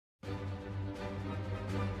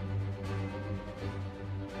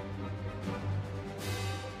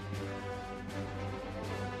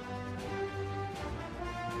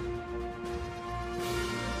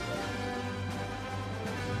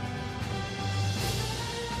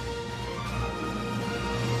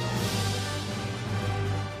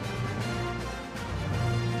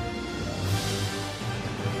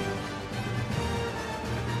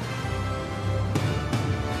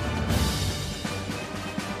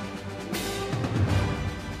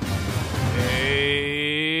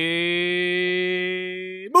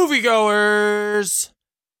Moviegoers!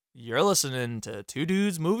 You're listening to Two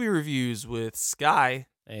Dudes Movie Reviews with Sky,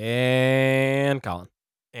 And Colin.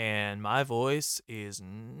 and my voice is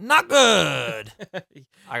not good.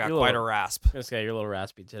 I got quite a rasp. You're a little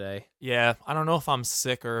raspy today. Yeah, I don't know if I'm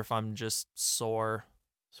sick or if I'm just sore.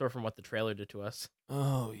 Sore from what the trailer did to us.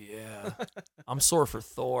 Oh, yeah. I'm sore for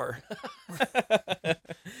Thor.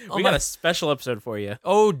 We got a special episode for you.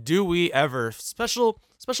 Oh, do we ever. Special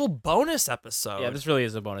bonus episode. Yeah, this really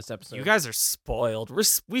is a bonus episode. You guys are spoiled.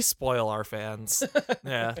 We spoil our fans.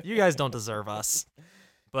 Yeah, you guys don't deserve us.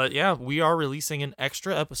 But yeah, we are releasing an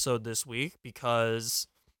extra episode this week because,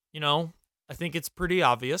 I think it's pretty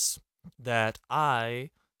obvious that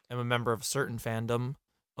I am a member of a certain fandom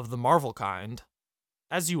of the Marvel kind,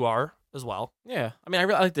 as you are as well. Yeah, I mean, I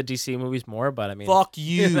really like the DC movies more, but I mean... Fuck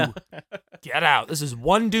you. Get out. This is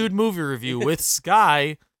One Dude Movie Review with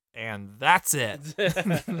Sky, and that's it.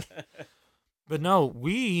 But no,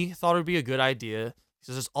 we thought it would be a good idea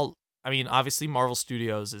because obviously Marvel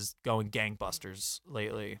Studios is going gangbusters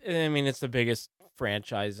lately. I mean, it's the biggest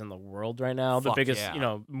franchise in the world right now. Fuck the biggest,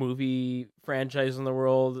 yeah. movie franchise in the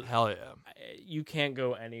world. Hell yeah. You can't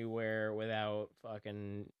go anywhere without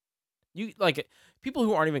fucking... people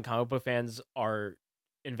who aren't even comic book fans are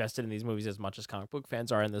invested in these movies as much as comic book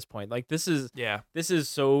fans are in this point. Like, this is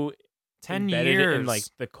so 10 embedded years in like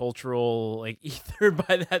the cultural ether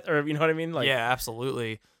by that, or you know what I mean? Like, yeah,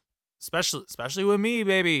 absolutely. Especially with me,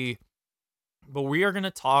 baby. But we are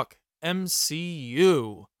gonna talk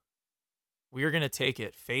MCU. We are gonna take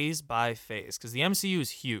it phase by phase because the MCU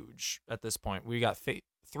is huge at this point. We got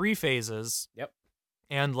 3 phases. Yep.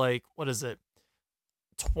 And what is it?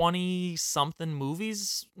 20 something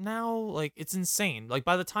movies now. Like, it's insane. Like,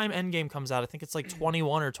 by the time Endgame comes out, I think it's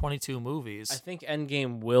 21 or 22 movies. I think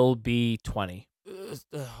Endgame will be 20.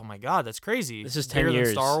 Oh my god, that's crazy. This is 10 Bigger years.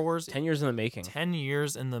 than Star Wars. 10 years in the making. 10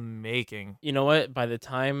 years in the making. You know what? By the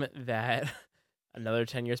time that another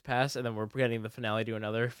 10 years pass, and then we're getting the finale to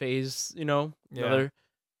another phase, we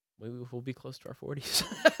will be close to our 40s.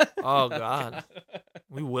 Oh god,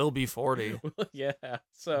 we will be 40. Yeah.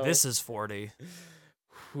 So this is 40.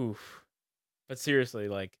 Oof. But seriously,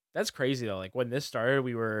 that's crazy though. Like, when this started,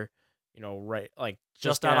 we were,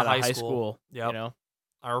 just out of high school. Yep.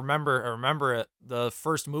 I remember it. The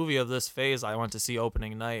first movie of this phase I went to see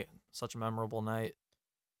opening night. Such a memorable night.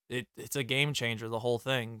 It's a game changer, the whole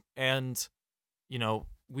thing. And,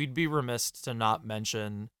 we'd be remiss to not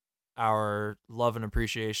mention our love and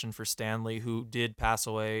appreciation for Stan Lee, who did pass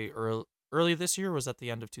away early this year. Was at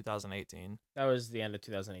the end of 2018. That was the end of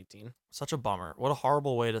 2018. Such a bummer. What a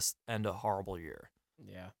horrible way to end a horrible year.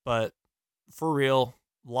 Yeah. But for real,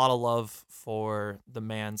 a lot of love for the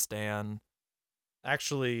man Stan.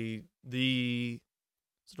 Actually, a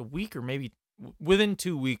week or maybe within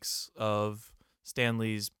 2 weeks of Stan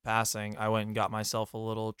Lee's passing, I went and got myself a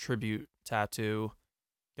little tribute tattoo.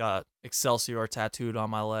 Got Excelsior tattooed on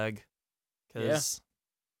my leg. Because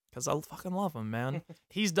I fucking love him, man.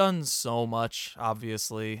 He's done so much,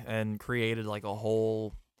 obviously, and created a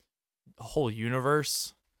whole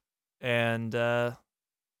universe. And I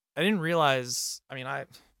didn't realize, I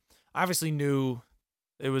obviously knew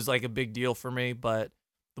it was a big deal for me, but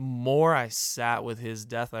the more I sat with his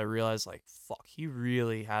death, I realized fuck, he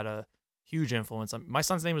really had a huge influence. My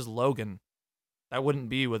son's name is Logan. That wouldn't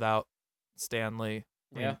be without Stan Lee.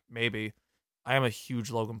 I mean, maybe. I am a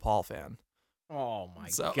huge Logan Paul fan. Oh my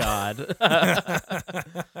god.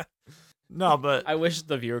 No, but I wish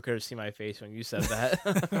the viewer could have seen my face when you said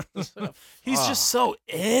that. He's just so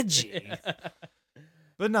edgy.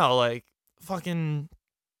 But no, fucking,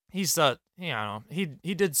 he's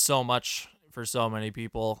he did so much for so many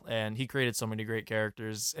people, and he created so many great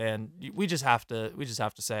characters, and we just have to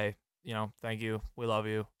say, thank you, we love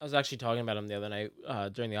you. I was actually talking about him the other night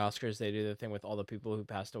during the Oscars. They do the thing with all the people who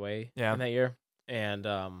passed away in that year, and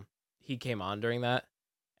he came on during that,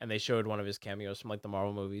 and they showed one of his cameos from the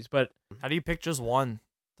Marvel movies. But how do you pick just one?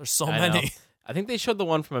 There's so many. I think they showed the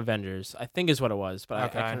one from Avengers, I think is what it was, but I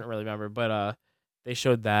couldn't really remember. But they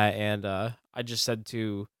showed that, and I just said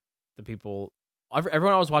to the people,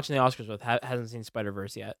 everyone I was watching the Oscars with hasn't seen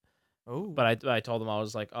Spider-Verse yet. Oh, but I told them, I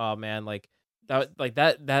was like, oh man,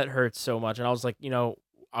 that hurts so much. And I was like,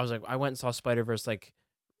 I went and saw Spider-Verse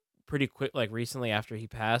pretty quick, recently after he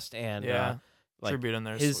passed, and tribute in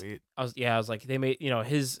there, sweet. I was like, they made,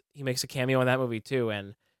 he makes a cameo in that movie too,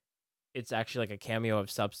 and it's actually a cameo of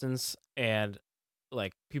substance, and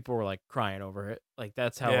people were crying over it.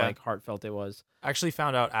 That's how heartfelt it was. I actually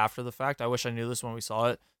found out after the fact. I wish I knew this when we saw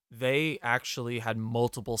it. They actually had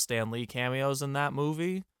multiple Stan Lee cameos in that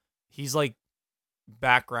movie. He's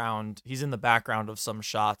background. He's in the background of some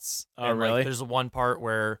shots. Oh, and, really? There's one part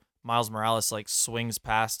where Miles Morales like swings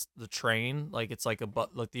past the train, like it's like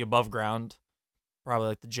like the above ground, probably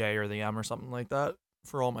like the J or the M or something like that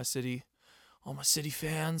for all my city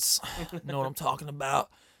fans know what I'm talking about.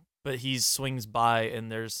 But he swings by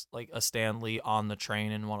and there's like a Stan Lee on the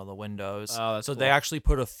train in one of the windows. Oh, that's so cool. They actually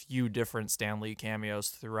put a few different Stan Lee cameos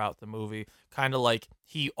throughout the movie. Kind of like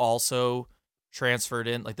he also transferred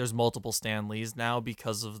in, like there's multiple Stan Lees now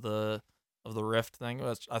because of the Rift thing.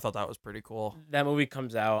 I thought that was pretty cool. That movie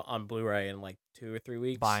comes out on Blu-ray in like 2 or 3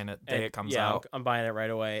 weeks. Buying it day it comes out. I'm buying it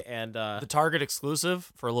right away. And the Target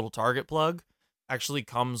exclusive, for a little Target plug, actually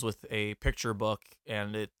comes with a picture book,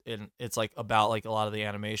 and it's like about like a lot of the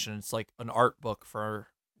animation. It's like an art book for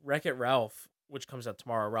Wreck-It Ralph, which comes out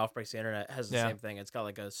tomorrow. Ralph Breaks the Internet has the same thing. It's got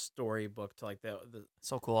like a story book to like the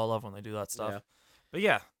so cool. I love when they do that stuff. Yeah. But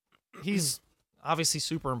yeah, he's obviously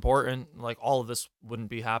super important. Like all of this wouldn't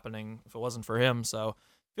be happening if it wasn't for him. So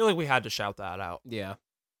I feel like we had to shout that out. Yeah.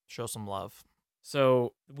 Show some love.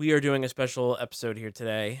 So we are doing a special episode here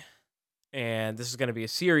today. And this is going to be a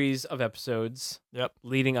series of episodes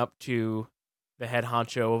leading up to the head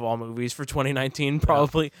honcho of all movies for 2019,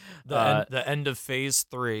 probably. The end of Phase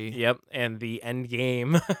 3. Yep, and the end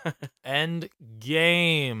game. End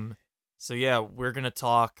game. So yeah, we're going to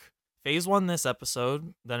talk Phase 1 this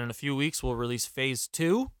episode. Then in a few weeks, we'll release Phase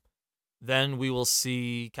 2. Then we will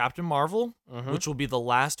see Captain Marvel, which will be the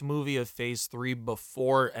last movie of Phase 3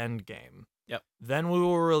 before Endgame. Yep. Then we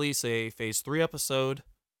will release a Phase 3 episode.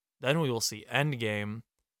 Then we will see Endgame.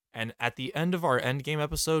 And at the end of our Endgame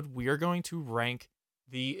episode, we are going to rank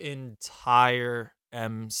the entire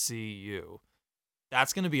MCU.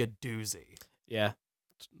 That's going to be a doozy. Yeah.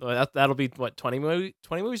 That'll be, what, 20 movies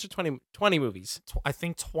or 20 movies? I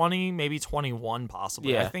think 20, maybe 21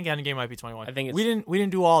 possibly. Yeah. I think Endgame might be 21. I think we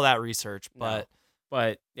didn't do all that research, but... No.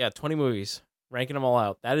 But, yeah, 20 movies. Ranking them all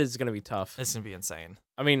out. That is going to be tough. It's going to be insane.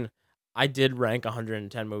 I mean... I did rank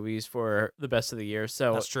 110 movies for the best of the year,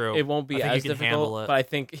 so that's true. It won't be as difficult. But I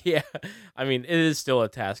think, I mean, it is still a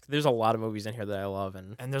task. There's a lot of movies in here that I love,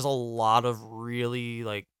 and there's a lot of really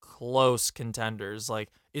like close contenders. Like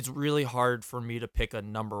it's really hard for me to pick a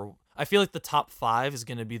number. I feel like the top 5 is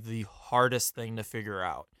going to be the hardest thing to figure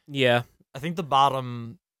out. Yeah, I think the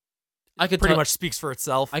bottom. I could pretty much speaks for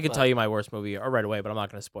itself. I could tell you my worst movie right away, but I'm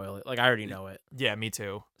not going to spoil it. Like I already know it. Yeah, me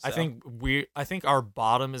too. So. I think our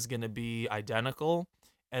bottom is going to be identical,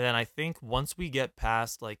 and then I think once we get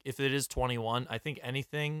past like if it is 21, I think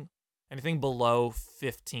anything below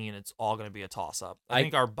 15, it's all going to be a toss up. I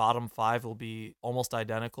think our bottom 5 will be almost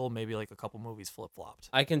identical, maybe like a couple movies flip flopped.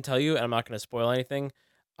 I can tell you, and I'm not going to spoil anything.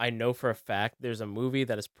 I know for a fact there's a movie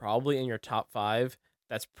that is probably in your top 5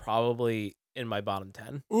 that's probably in my bottom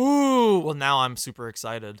 10. Ooh, well now I'm super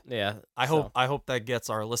excited. Yeah. I hope that gets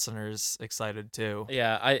our listeners excited too.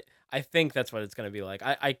 Yeah, I think that's what it's going to be like.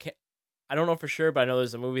 I don't know for sure, but I know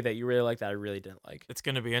there's a movie that you really like that I really didn't like. It's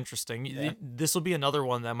going to be interesting. Yeah. This will be another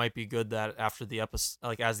one that might be good that after the episode,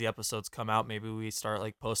 like as the episodes come out, maybe we start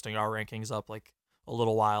like posting our rankings up like a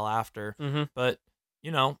little while after. Mm-hmm. But,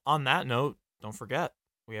 on that note, don't forget,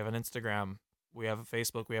 we have an Instagram. We have a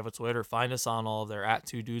Facebook, we have a Twitter. Find us on all of their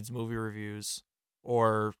 @2dudesmoviereviews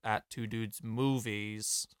or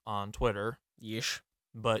 @2dudesmovies on Twitter. Yeesh.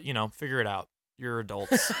 But, figure it out. You're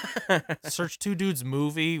adults. Search 2 Dudes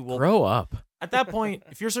Movie. We'll grow up. At that point,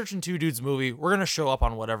 if you're searching 2 Dudes Movie, we're going to show up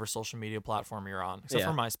on whatever social media platform you're on, except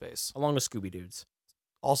for MySpace. Along with Scooby Dudes.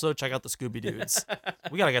 Also, check out the Scooby Dudes.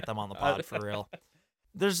 We got to get them on the pod for real.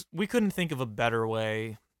 We couldn't think of a better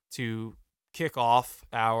way to kick off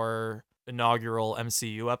our inaugural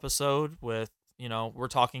MCU episode with, we're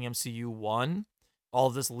talking MCU 1, all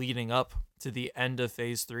of this leading up to the end of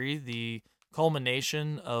Phase 3, the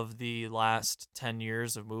culmination of the last 10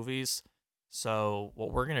 years of movies. So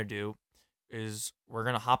what we're going to do is we're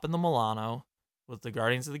going to hop in the Milano with the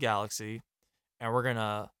Guardians of the Galaxy, and we're going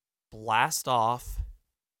to blast off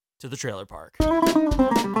to the trailer park.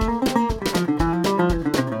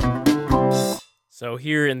 So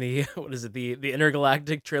here in the, the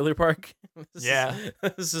intergalactic trailer park?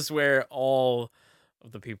 This is where all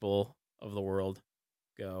of the people of the world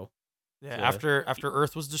go. Yeah, after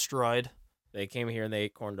Earth was destroyed. They came here and they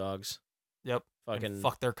ate corn dogs. Yep. Fucking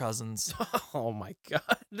fuck their cousins. Oh my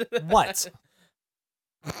god. What?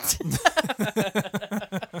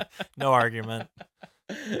 No argument.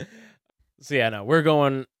 So yeah, no, we're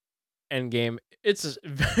going Endgame. It's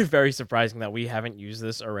very surprising that we haven't used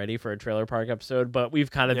this already for a trailer park episode, but we've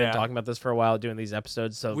kind of been talking about this for a while, doing these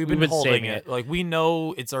episodes. So we've been holding it. Like we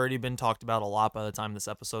know it's already been talked about a lot by the time this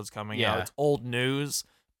episode's coming out. It's old news,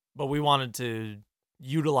 but we wanted to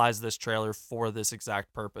utilize this trailer for this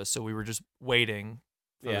exact purpose. So we were just waiting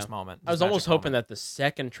for this moment. I was almost hoping that the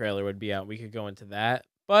second trailer would be out. We could go into that.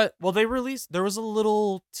 But they released, there was a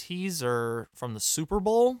little teaser from the Super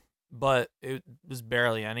Bowl, but it was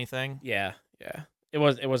barely anything. Yeah. It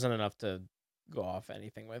wasn't enough to go off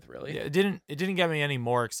anything with, really. Yeah, it didn't get me any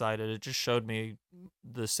more excited. It just showed me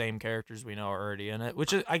the same characters we know are already in it,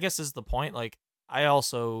 which I guess is the point. Like, I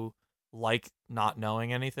also like not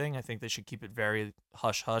knowing anything. I think they should keep it very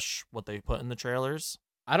hush hush what they put in the trailers.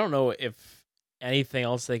 I don't know if anything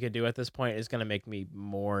else they could do at this point is going to make me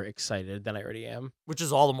more excited than I already am. Which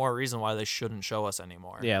is all the more reason why they shouldn't show us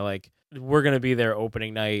anymore. Yeah, like, we're going to be there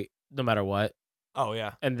opening night no matter what. Oh,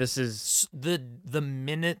 yeah. And this is... The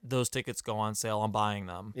minute those tickets go on sale, I'm buying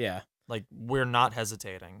them. Yeah. Like, we're not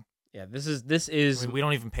hesitating. Yeah, this is... I mean, we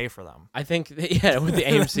don't even pay for them. I think, with the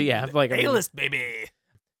AMC app. Like, A-list, baby!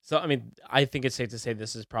 So, I mean, I think it's safe to say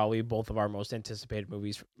this is probably both of our most anticipated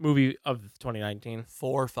movie of 2019.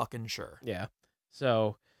 For fucking sure. Yeah.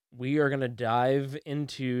 So, we are going to dive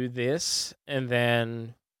into this and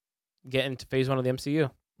then get into phase 1 of the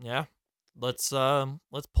MCU. Yeah. Let's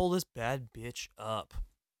pull this bad bitch up.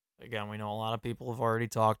 Again, we know a lot of people have already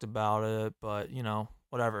talked about it, but,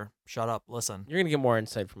 whatever. Shut up. Listen. You're going to get more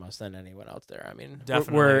insight from us than anyone out there. I mean,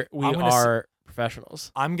 definitely. We are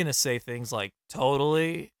professionals. I'm going to say things like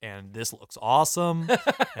totally, and this looks awesome,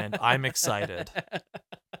 and I'm excited. I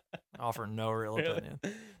offer no real opinion.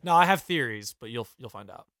 No, I have theories, but you'll find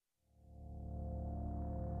out.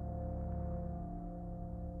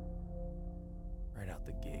 Right out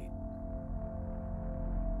the gate.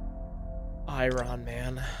 Iron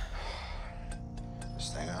Man.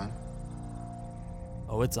 This thing on?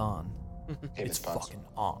 Oh, it's on. It's fucking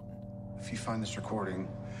on. If you find this recording,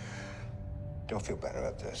 don't feel bad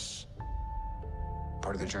about this.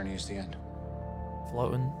 Part of the journey is the end.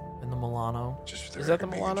 Floating in the Milano. Is that the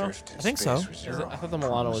Milano? I think so. I thought the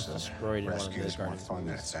Milano was destroyed in one of the Rescue is more Guardians fun than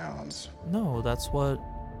it movies. sounds. No, that's what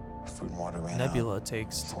Food and water ran Nebula out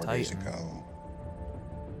takes to 4 days Titan. ago.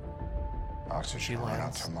 She Oxygen ran out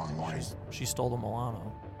lands. tomorrow morning. She stole the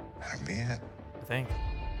Milano. That'll be it. I think.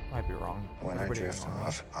 Might be wrong. When I Everybody drift gets wrong.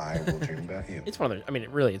 off, I will dream about you. It's one of those. I mean,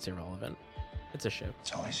 really, it's irrelevant. It's a ship.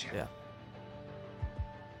 It's always you. Yeah.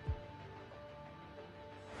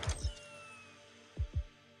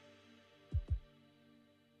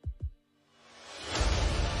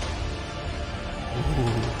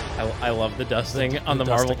 I love the dusting on the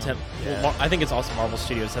Marvel dusting 10. Well, I think it's also Marvel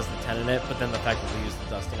Studios has the 10 in it, but then the fact that they use the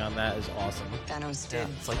dusting on that is awesome. Thanos did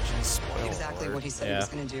It's like she's spoiled. exactly what he said he was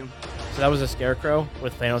going to do. So that was a Scarecrow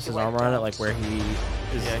with Thanos' armor on it, like where he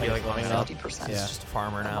is Yeah, he like climbing climbs up. 50% He's Yeah. just a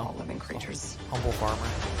farmer of now. all living creatures. Humble farmer.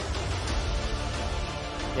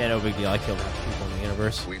 Yeah, no big deal. I killed half the people in the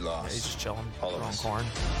universe. We Yeah, lost. he's just chilling, All of growing us. corn.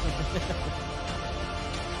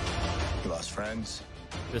 We lost friends.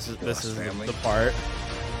 This is lost the family. part.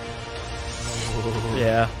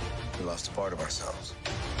 Yeah, We lost a part of ourselves.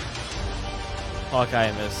 Hawkeye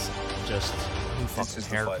in this just New This fucking is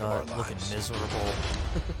the fight of our haircut, looking lives. miserable.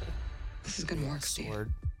 This is going to work, Steve.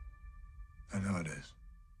 Sword. I know it is.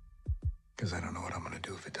 Because I don't know what I'm going to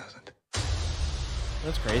do if it doesn't.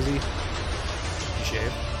 that's crazy. He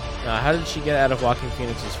shaved. How did she get out of Joaquin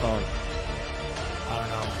Phoenix's phone? I don't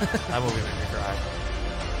know. That movie made me cry.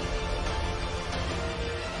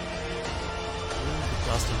 Ooh,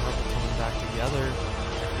 Dust and Rubble coming back together.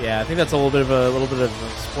 Yeah, I think that's a little bit of a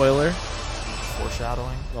spoiler.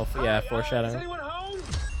 Foreshadowing. Well, yeah, Is foreshadowing. anyone home?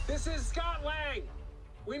 This is Scott Lang.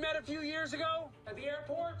 We met a few years ago at the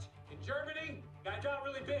airport in Germany. Got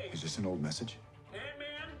really big. Is this an old message?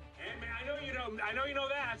 Ant-Man, I know you know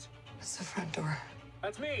that. It's the front door.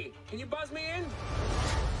 That's me. Can you buzz me in?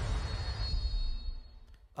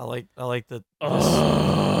 I like that.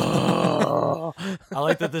 Oh. I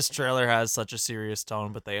like that this trailer has such a serious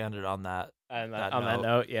tone, but they ended on that. On that that note.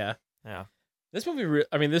 note, yeah. Yeah, This movie,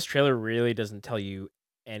 this trailer really doesn't tell you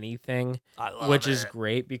anything, I love which is it.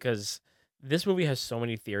 great because this movie has so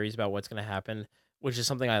many theories about what's going to happen, which is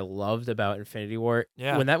something I loved about Infinity War.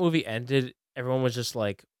 Yeah. When that movie ended, everyone was just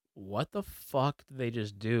like, what the fuck did they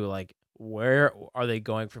just do? Like, where are they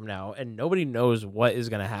going from now? And nobody knows what is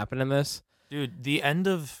going to happen in this. Dude, the end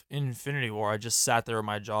of Infinity War, I just sat there with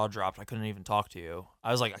my jaw dropped. I couldn't even talk to you.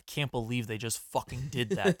 I was like, I can't believe they just fucking did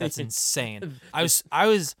that. That's insane. I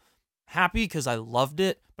was happy because I loved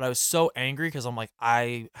it, but I was so angry because I'm like,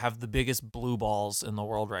 I have the biggest blue balls in the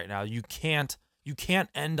world right now. You can't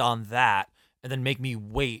end on that and then make me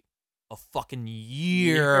wait a fucking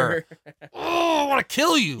year. Oh, I want to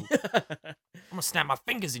kill you. I'm gonna snap my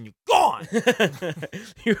fingers and you're gone.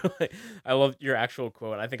 I love your actual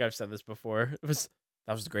quote. I think I've said this before. That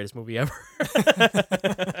was the greatest movie ever.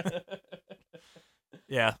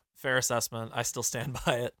 Yeah, Fair assessment. I still stand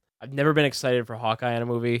by it. I've never been excited for Hawkeye in a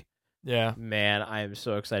movie. Yeah. Man, I am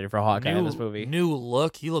so excited for Hawkeye in this movie. New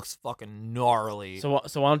look. He looks fucking gnarly. So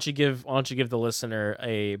why don't you give the listener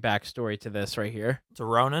a backstory to this right here? To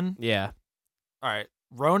Ronan? Yeah. All right.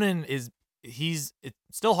 Ronan it's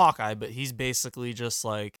still Hawkeye, but he's basically just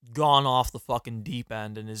like gone off the fucking deep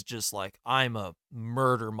end and is just like, I'm a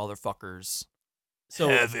murder motherfuckers. So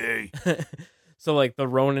heavy. So like the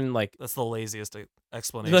Ronin, like that's the laziest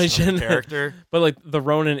explanation of the character. But like the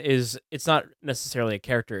Ronin it's not necessarily a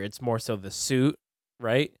character, it's more so the suit,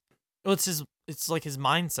 right? Well, it's like his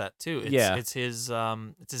mindset too. It's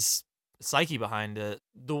his psyche behind it.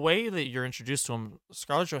 The way that you're introduced to him,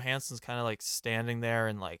 Scarlett Johansson's kind of like standing there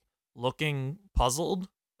and like looking puzzled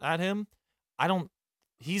at him.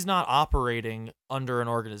 He's not operating under an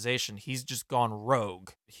organization. He's just gone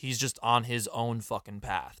rogue. He's just on his own fucking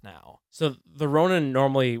path now. So the Ronin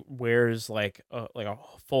normally wears like a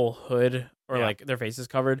full hood or like their face is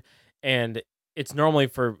covered, and it's normally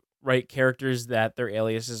for characters that their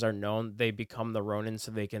aliases are known. They become the Ronin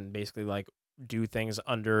so they can basically like do things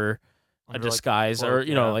under a disguise, like, or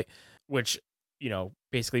know like which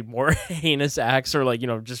basically more heinous acts or like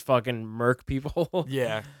just fucking murk people.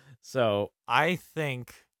 Yeah. So I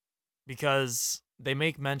think because they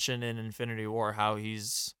make mention in Infinity War how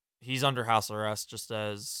he's under house arrest just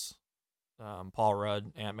as Paul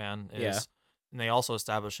Rudd, Ant-Man is. Yeah. And they also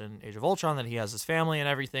establish in Age of Ultron that he has his family and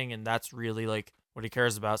everything, and that's really like what he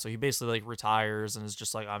cares about. So he basically like retires and is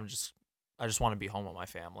just like, I just want to be home with my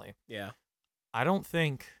family. Yeah. I don't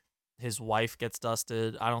think his wife gets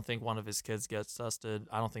dusted. I don't think one of his kids gets dusted.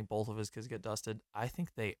 I don't think both of his kids get dusted. I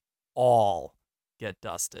think they all get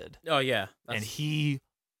dusted. Oh yeah. And he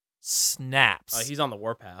snaps. He's on the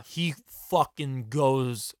warpath. He fucking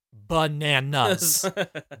goes bananas.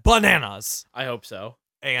 Bananas. I hope so.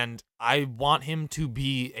 And I want him to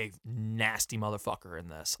be a nasty motherfucker in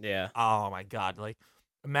this. Yeah. Oh my God. Like,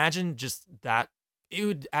 imagine just that. It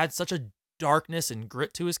would add such a darkness and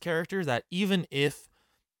grit to his character that even if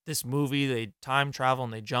this movie, they time travel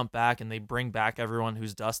and they jump back and they bring back everyone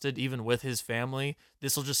who's dusted, even with his family,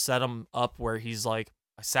 this will just set him up where he's like,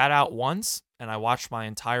 I sat out once and I watched my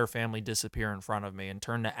entire family disappear in front of me and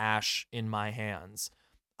turn to ash in my hands.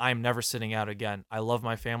 I am never sitting out again. I love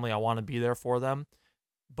my family. I want to be there for them.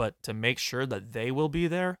 But to make sure that they will be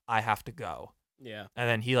there, I have to go. Yeah. And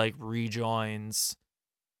then he like rejoins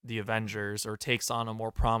the Avengers or takes on a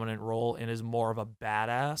more prominent role and is more of a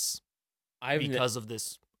badass because of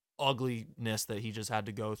this ugliness that he just had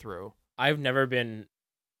to go through. I've never been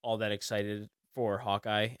all that excited for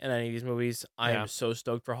Hawkeye in any of these movies. I am so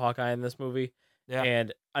stoked for Hawkeye in this movie. Yeah.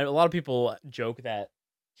 And a lot of people joke that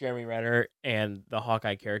Jeremy Renner and the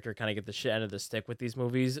Hawkeye character kind of get the shit end of the stick with these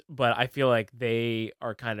movies, but I feel like they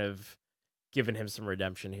are kind of giving him some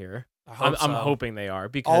redemption here. I'm hoping they are,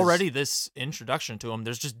 because already this introduction to him,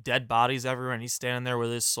 there's just dead bodies everywhere, and he's standing there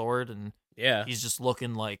with his sword, and he's just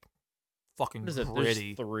looking like fucking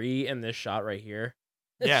gritty. There's 3 in this shot right here.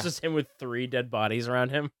 It's just him with 3 dead bodies around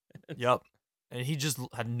him. Yep. And he just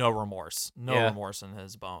had no remorse. Remorse in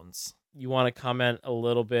his bones. You want to comment a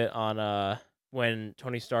little bit on when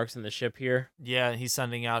Tony Stark's in the ship here? Yeah, he's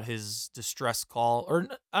sending out his distress call. Or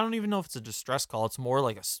I don't even know if it's a distress call. It's more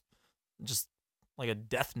like a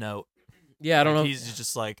death note. Yeah, I don't know. He's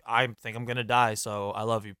just like, I think I'm going to die, so I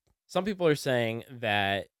love you. Some people are saying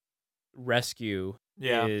that rescue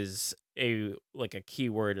is a key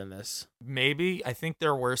word in this. Maybe. I think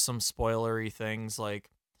there were some spoilery things, like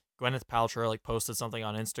Gwyneth Paltrow like posted something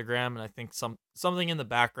on Instagram, and I think something in the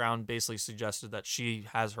background basically suggested that she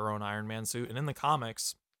has her own Iron Man suit. And in the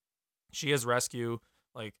comics, she has rescue.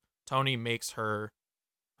 Like, Tony makes her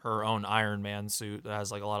own Iron Man suit that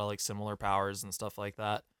has like a lot of like similar powers and stuff like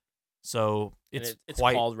that. So it's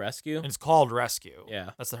called Rescue. It's called Rescue. Yeah,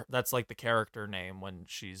 that's like the character name when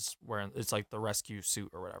she's wearing. It's like the rescue suit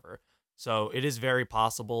or whatever. So it is very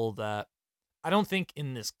possible that I don't think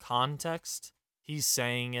in this context he's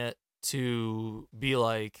saying it to be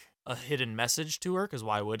like a hidden message to her, because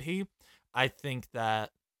why would he? I think that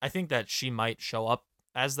she might show up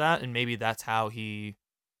as that, and maybe that's how she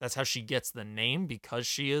gets the name, because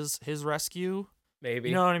she is his rescue. Maybe.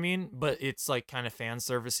 You know what I mean? But it's like kind of fan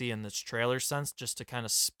servicey in this trailer sense, just to kind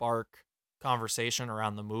of spark conversation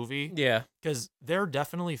around the movie. Yeah. Because they're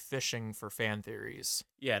definitely fishing for fan theories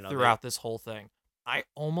throughout this whole thing. I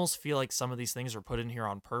almost feel like some of these things are put in here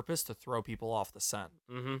on purpose to throw people off the scent.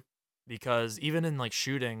 Mm-hmm. Because even in like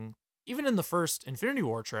shooting, even in the first Infinity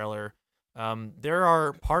War trailer, there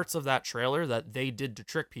are parts of that trailer that they did to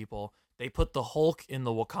trick people. They put the Hulk in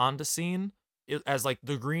the Wakanda scene as like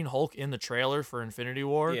the Green Hulk in the trailer for Infinity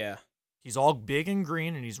War. Yeah. he's all big and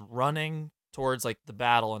green, and he's running towards like the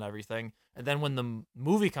battle and everything. And then when the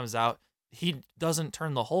movie comes out, he doesn't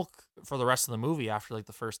turn the Hulk for the rest of the movie after like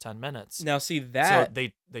the first 10 minutes. Now see that so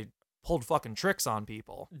they pulled fucking tricks on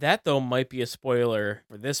people. That though might be a spoiler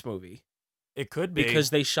for this movie. It could be because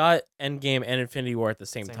they shot Endgame and Infinity War at the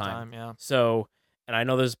same time. Yeah. So, and I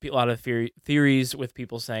know there's a lot of theories with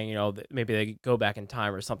people saying, you know, that maybe they go back in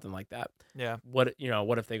time or something like that. Yeah. What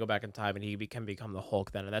if they go back in time and he can become the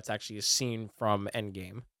Hulk then? And that's actually a scene from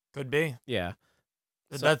Endgame. Could be. Yeah.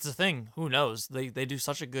 So, that's the thing. Who knows? They do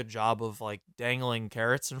such a good job of like dangling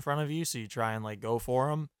carrots in front of you, so you try and like go for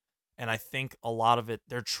them. And I think a lot of it,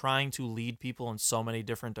 they're trying to lead people in so many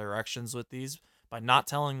different directions with these by not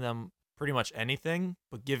telling them pretty much anything,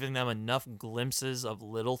 but giving them enough glimpses of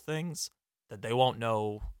little things that they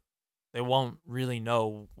won't really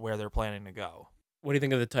know where they're planning to go. What do you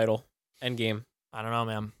think of the title, Endgame? I don't know,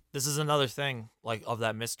 man. This is another thing like of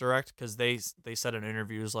that misdirect, because they said in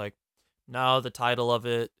interviews like, no, the title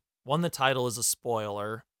is a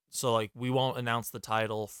spoiler, so like we won't announce the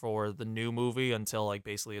title for the new movie until like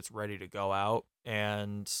basically it's ready to go out,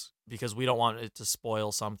 and because we don't want it to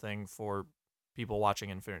spoil something for people watching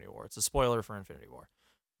Infinity War. It's a spoiler for Infinity War.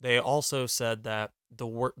 They also said that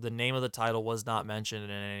the name of the title was not mentioned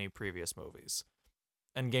in any previous movies.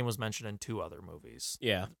 Endgame was mentioned in 2 other movies.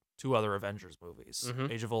 Yeah. 2 other Avengers movies,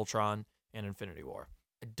 Age of Ultron and Infinity War.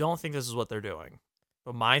 I don't think this is what they're doing.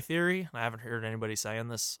 But my theory, and I haven't heard anybody saying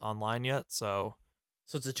this online yet, so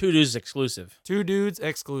it's a 2 dudes exclusive. 2 dudes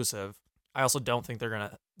exclusive. I also don't think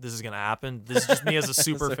this is gonna happen. This is just me as a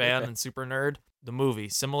super fan and super nerd. The movie,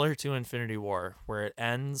 similar to Infinity War, where it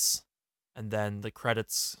ends and then the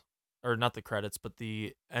credits, or not the credits, but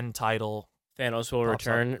the end title. Thanos will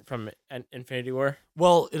return from Infinity War.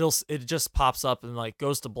 Well, it just pops up and like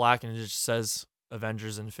goes to black and it just says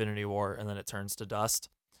Avengers Infinity War, and then it turns to dust.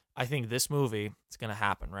 I think this movie, it's going to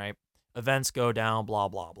happen, right? Events go down, blah,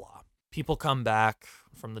 blah, blah. People come back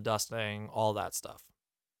from the dusting, all that stuff.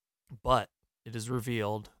 But it is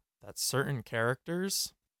revealed that certain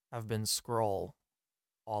characters have been Skrull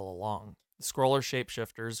all along. The Skrull are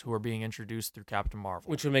shapeshifters who are being introduced through Captain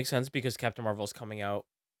Marvel. Which would make sense because Captain Marvel is coming out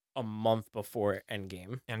a month before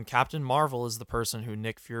Endgame. And Captain Marvel is the person who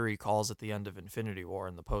Nick Fury calls at the end of Infinity War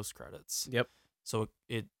in the post-credits. Yep. So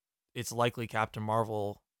it's likely Captain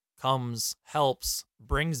Marvel comes, helps,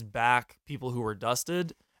 brings back people who were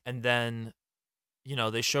dusted, and then, you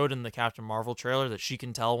know, they showed in the Captain Marvel trailer that she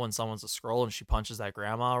can tell when someone's a Skrull and she punches that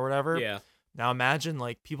grandma or whatever. Yeah. Now imagine,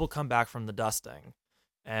 like, people come back from the dusting,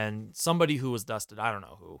 and somebody who was dusted, I don't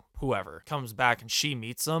know whoever, comes back and she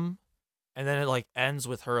meets them, and then it, like, ends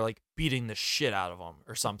with her, like, beating the shit out of him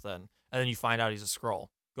or something, and then you find out he's a Skrull.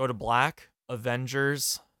 Go to black,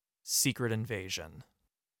 Avengers, Secret Invasion.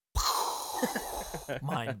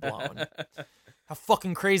 Mind blown. How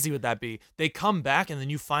fucking crazy would that be? They come back and then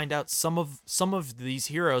you find out some of these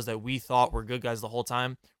heroes that we thought were good guys the whole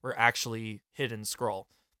time were actually hidden Skrull.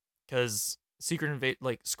 Because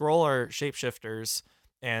Skrull are shapeshifters,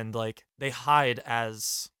 and like they hide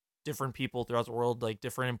as different people throughout the world, like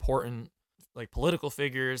different important like political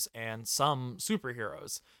figures and some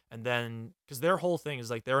superheroes. And then because their whole thing is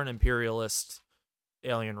like they're an imperialist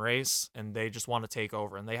alien race and they just want to take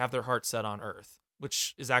over, and they have their heart set on Earth,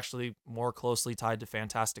 which is actually more closely tied to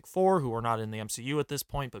Fantastic Four, who are not in the MCU at this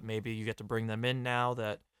point, but maybe you get to bring them in now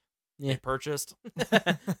that they purchased.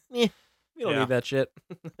 We don't need that shit.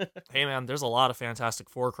 Hey man, there's a lot of Fantastic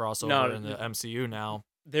Four crossover in the MCU now.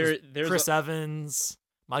 There's Chris Evans,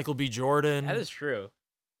 Michael B. Jordan. That is true.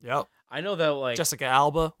 Yep. I know that, like, Jessica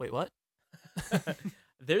Alba. Wait, what?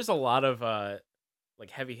 There's a lot of like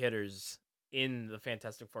heavy hitters in the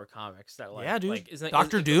Fantastic Four comics that, like, yeah, dude. Like,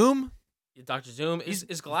 Doctor Doom. Doctor Doom is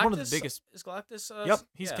Galactus one of the biggest. Is Galactus? Yep,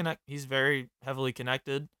 he's very heavily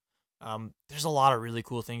connected. There's a lot of really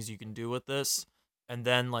cool things you can do with this, and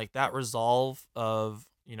then like that resolve of,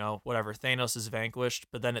 you know, whatever, Thanos is vanquished,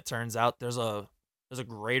 but then it turns out there's a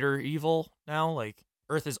greater evil now. Like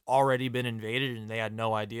Earth has already been invaded and they had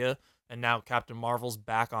no idea, and now Captain Marvel's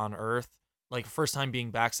back on Earth, like first time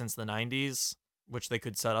being back since the 90s, which they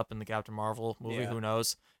could set up in the Captain Marvel movie. Who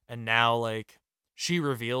knows? And now like she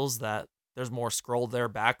reveals that there's more Skrull there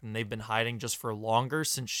back, and they've been hiding just for longer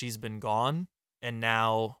since she's been gone. And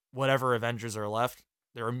now whatever Avengers are left,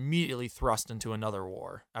 they're immediately thrust into another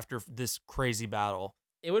war after this crazy battle.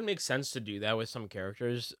 It would make sense to do that with some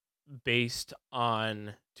characters based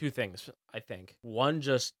on 2 things, I think. One,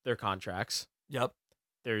 just their contracts. Yep.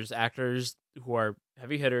 There's actors who are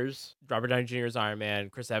heavy hitters. Robert Downey Jr. is Iron Man.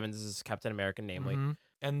 Chris Evans is Captain America, namely. Mm-hmm.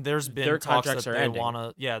 And there's been their talks contracts that are they ending.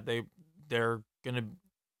 want to, they're going to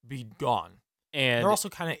be gone. And they're also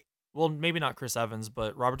kind of well, maybe not Chris Evans,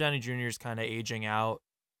 but Robert Downey Jr. is kind of aging out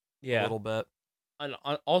a little bit. And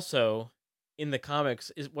also, in the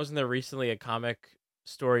comics, wasn't there recently a comic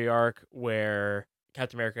story arc where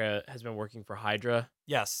Captain America has been working for Hydra?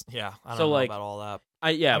 Yes, yeah. I don't know about all that.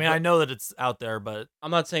 I mean, I know that it's out there, but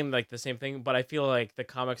I'm not saying like the same thing, but I feel like the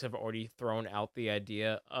comics have already thrown out the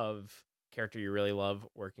idea of character you really love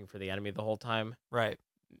working for the enemy the whole time. Right.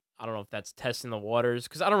 I don't know if that's testing the waters,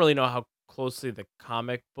 because I don't really know how closely the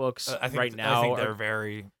comic books right now I think they're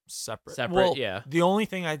very separate. Well, yeah. The only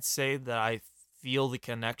thing I'd say that I feel the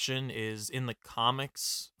connection is in the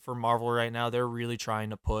comics for Marvel right now. They're really trying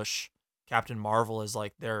to push Captain Marvel as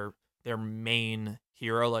like their main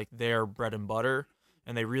hero, like their bread and butter,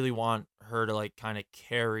 and they really want her to like kind of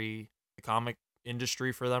carry the comic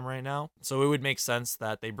industry for them right now. So it would make sense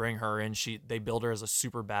that they bring her in. They build her as a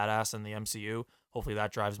super badass in the MCU. Hopefully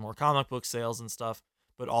that drives more comic book sales and stuff,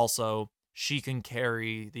 but also she can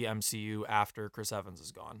carry the MCU after Chris Evans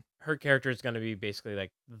is gone. Her character is going to be basically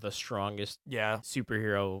like the strongest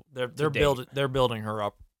superhero. They're building her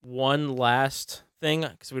up. One last thing,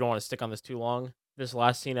 because we don't want to stick on this too long. This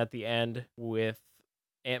last scene at the end with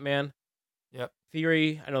Ant-Man. Yep.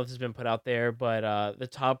 Theory, I know this has been put out there, but the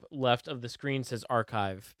top left of the screen says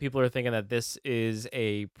archive. People are thinking that this is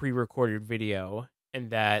a pre-recorded video and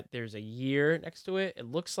that there's a year next to it. It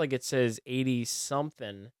looks like it says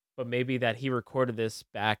 80-something, but maybe that he recorded this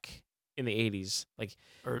back in the 80s. Like,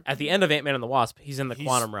 at the end of Ant-Man and the Wasp, he's in the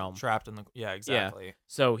quantum realm. Trapped in the... Yeah, exactly. Yeah.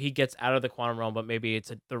 So he gets out of the quantum realm, but maybe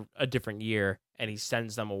it's a different year, and he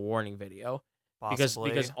sends them a warning video.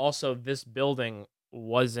 Possibly. Because also this building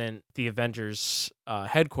wasn't the Avengers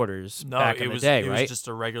headquarters back in the day, right? It was just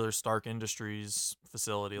a regular Stark Industries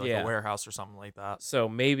facility, like a warehouse or something like that. So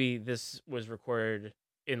maybe this was recorded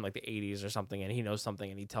in like the 80s or something, and he knows something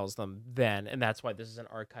and he tells them then, and that's why this is an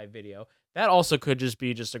archive video. That also could just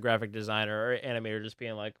be just a graphic designer or animator just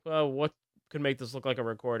being like, well, what could make this look like a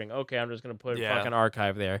recording? Okay, I'm just gonna put fucking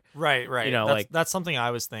archive there. Right. You know, that's something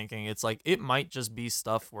I was thinking. It's like it might just be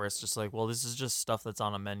stuff where it's just like, well, this is just stuff that's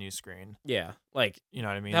on a menu screen. Yeah, like, you know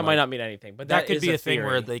what I mean? That might not mean anything, but that could is be a theory. thing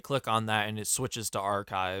where they click on that and it switches to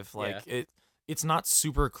archive. Like it's not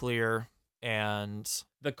super clear, and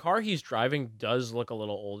the car he's driving does look a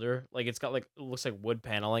little older. Like it looks like wood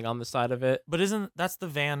paneling on the side of it. But that's the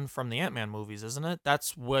van from the Ant-Man movies, isn't it?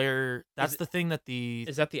 That's the thing that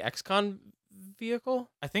is that the X-Con vehicle?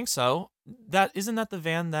 I think so. Isn't that the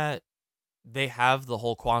van that they have the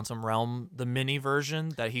whole quantum realm, the mini version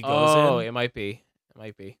that he goes in? Oh, it might be.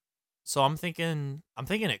 So I'm thinking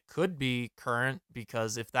it could be current,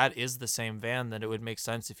 because if that is the same van, then it would make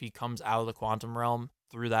sense if he comes out of the quantum realm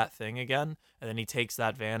through that thing again, and then he takes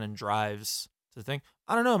that van and drives to the thing.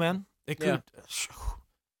 I don't know, man. It could.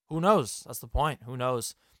 Who knows? That's the point. Who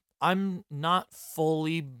knows? I'm not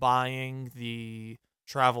fully buying the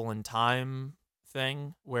travel in time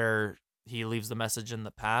thing where he leaves the message in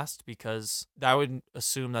the past, because that would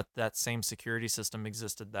assume that same security system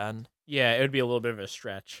existed then. Yeah, it would be a little bit of a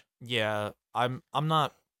stretch. Yeah, I'm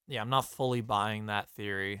not fully buying that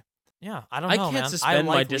theory. Yeah, I don't know, man. I can't suspend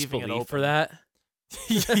my disbelief for that.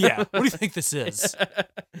 Yeah, what do you think this is?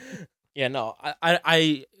 Yeah, no,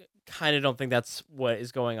 I kind of don't think that's what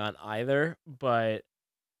is going on either, but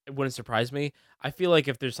it wouldn't surprise me. I feel like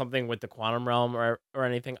if there's something with the quantum realm or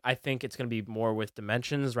anything, I think it's going to be more with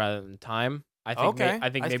dimensions rather than time. I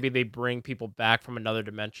think maybe they bring people back from another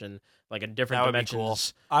dimension, like a different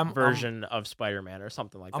dimensions version of Spider-Man or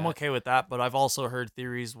something like that. I'm okay with that, but I've also heard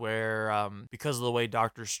theories where because of the way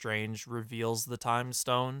Doctor Strange reveals the time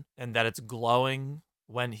stone and that it's glowing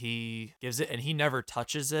when he gives it and he never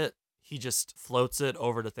touches it, he just floats it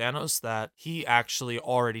over to Thanos, that he actually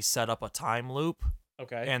already set up a time loop.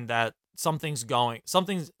 Okay. And that something's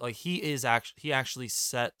like he actually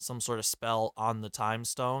set some sort of spell on the time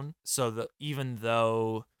stone, so that even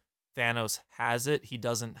though Thanos has it, he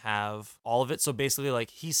doesn't have all of it. So basically, like,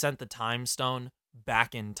 he sent the time stone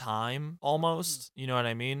back in time almost. You know what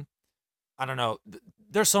I mean? I don't know.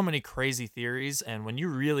 There's so many crazy theories, and when you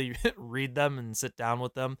really read them and sit down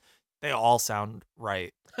with them, they all sound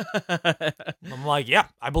right. I'm like, yeah,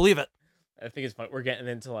 I believe it. I think it's fun. We're getting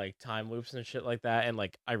into like time loops and shit like that, and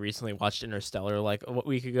like I recently watched Interstellar like a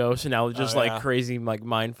week ago, so now it's just like crazy like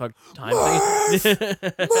mindfuck time thing.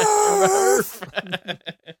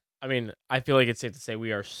 I mean, I feel like it's safe to say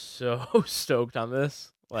we are so stoked on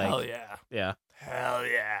this. Like, hell yeah, yeah, hell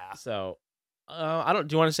yeah. So, do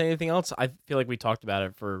you want to say anything else? I feel like we talked about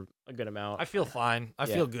it for a good amount. I feel fine. I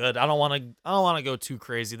Yeah. feel good. I don't want to go too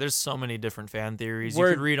crazy. There's so many different fan theories. You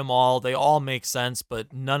We're- could read them all. They all make sense,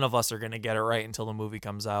 but none of us are going to get it right until the movie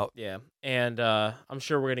comes out. Yeah, and I'm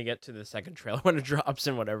sure we're gonna get to the second trailer when it drops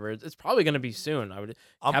and whatever. It's probably gonna be soon.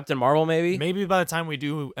 Captain Marvel maybe. Maybe by the time we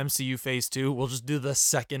do MCU Phase 2, we'll just do the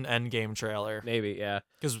second Endgame trailer. Maybe, yeah.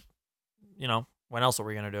 Because, when else are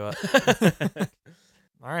we going to do it?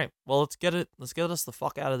 All right. Well, let's get us the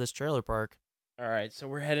fuck out of this trailer park. All right, so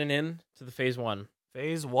we're heading in to the Phase 1.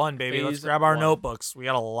 Phase 1, baby. Let's Phase grab our 1. notebooks. We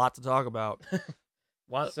got a lot to talk about.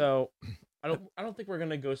 What? So, I don't think we're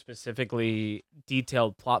gonna go specifically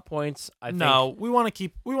detailed plot points. I think, we want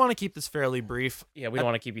to keep this fairly brief. yeah, we don't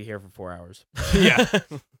want to keep you here for 4 hours. Yeah.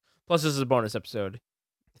 Plus, this is a bonus episode.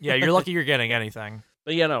 Yeah, you're lucky you're getting anything.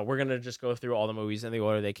 But yeah, no, we're gonna just go through all the movies in the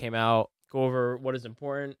order they came out. Go over what is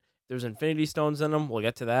important. There's Infinity Stones in them. We'll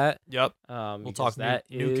get to that. Yep. We'll Talk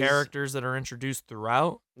new characters that are introduced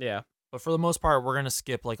throughout. Yeah. But for the most part, we're going to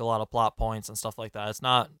skip like a lot of plot points and stuff like that. It's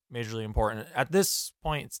not majorly important. At this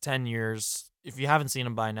point, it's 10 years. If you haven't seen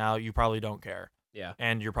them by now, you probably don't care. Yeah.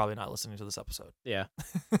 And you're probably not listening to this episode. Yeah.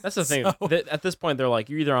 That's the thing. So- At this point, they're like,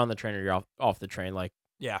 you're either on the train or you're off the train. Like,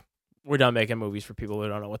 Yeah. we're done making movies for people who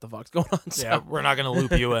don't know what the fuck's going on. So. Yeah, we're not going to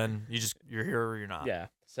loop you in. You're here or you're not. Yeah.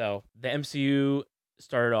 So the MCU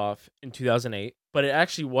started off in 2008, but it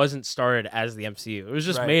actually wasn't started as the MCU. It was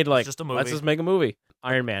just Right. made It's like, just a let's movie. just make a movie.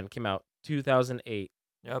 Iron Man came out 2008.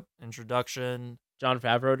 Yep. Introduction. John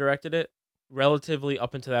Favreau directed it. Relatively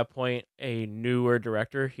up until that point, a newer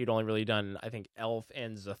director. He'd only really done, I think, Elf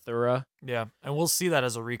and Zathura. Yeah. And we'll see that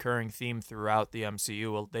as a recurring theme throughout the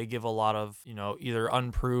MCU. They give a lot of, either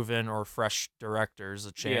unproven or fresh directors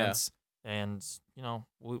a chance. Yeah. And,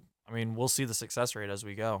 we'll see the success rate as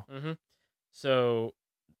we go. Mm-hmm. So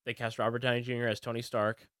they cast Robert Downey Jr. as Tony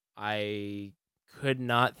Stark. I could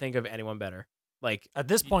not think of anyone better. Like, at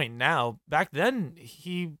this point now, back then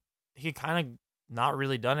he kind of not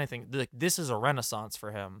really done anything. Like, this is a renaissance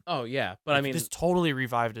for him. Oh yeah, but I mean, this totally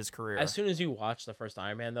revived his career. As soon as you watch the first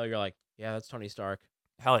Iron Man, though, you're like, yeah, that's Tony Stark.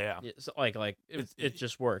 Hell yeah! So, it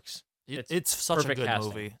just works. It's such a good casting.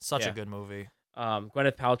 movie. Such a good movie.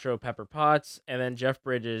 Gwyneth Paltrow, Pepper Potts, and then Jeff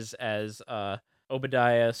Bridges as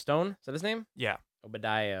Obadiah Stone. Is that his name? Yeah,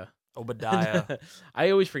 Obadiah.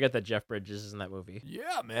 I always forget that Jeff Bridges is in that movie.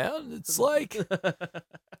 Yeah, man. It's like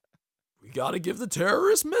we got to give the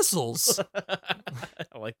terrorists missiles.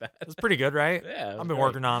 I like that. It's pretty good, right? Yeah. I've been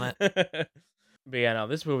working on it. But yeah, no,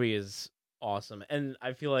 this movie is awesome. And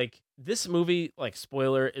I feel like this movie, like,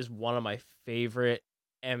 spoiler, is one of my favorite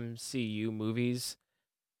MCU movies.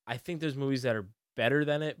 I think there's movies that are better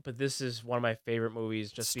than it, but this is one of my favorite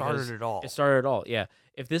movies just because it all. It started it all. Yeah.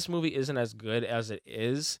 If this movie isn't as good as it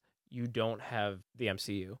is, you don't have the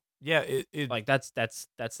MCU. Yeah, it like that's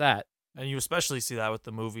that. And you especially see that with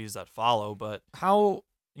the movies that follow. But how,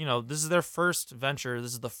 this is their first venture.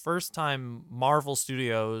 This is the first time Marvel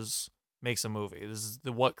Studios makes a movie. This is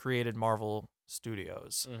what created Marvel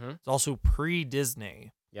Studios. Mm-hmm. It's also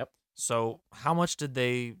pre-Disney. Yep. So how much did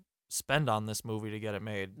they spend on this movie to get it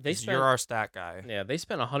made? You're our stat guy. Yeah, they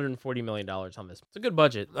spent $140 million on this. It's a good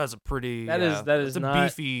budget. That's a pretty. That is a not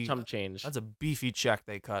beefy chump change. That's a beefy check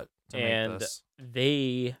they cut to and make this.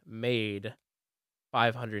 They made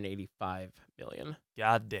 $585 million.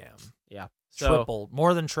 God damn. Yeah. So,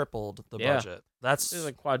 more than tripled the budget. That's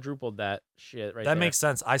like quadrupled that shit right That there. makes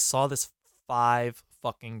sense. I saw this 5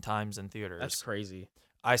 fucking times in theaters. That's crazy.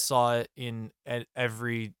 I saw it in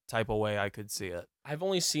every type of way I could see it. I've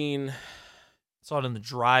only seen. Saw it in the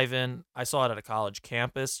drive-in. I saw it at a college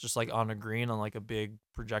campus, just like on a green on like a big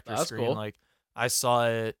projector screen. Cool. Like I saw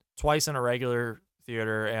it twice in a regular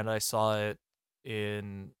theater, and I saw it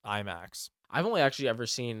in IMAX. I've only actually ever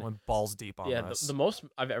seen. Went balls deep on this. The most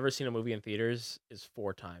I've ever seen a movie in theaters is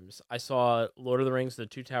 4 times. I saw Lord of the Rings, The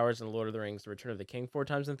Two Towers, and Lord of the Rings, The Return of the King 4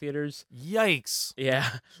 times in theaters. Yikes! Yeah,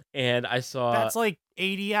 and I saw. That's like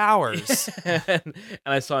 80 hours. and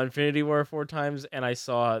I saw Infinity War 4 times, and I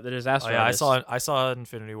saw The Disaster Artist. I saw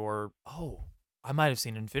Infinity War. Oh, I might have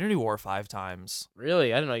seen Infinity War 5 times.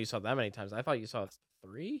 Really? I didn't know you saw that many times. I thought you saw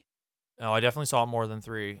 3. No, I definitely saw it more than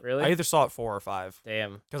 3. Really? I either saw it 4 or 5.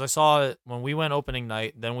 Damn. Because I saw it when we went opening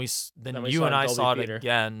night. Then you saw and it I Dolby saw it Theater.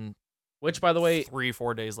 again. Which, by the way,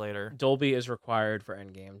 3-4 days later. Dolby is required for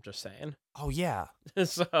Endgame. Just saying. Oh yeah.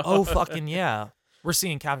 So. Oh fucking yeah. We're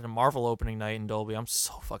seeing Captain Marvel opening night in Dolby. I'm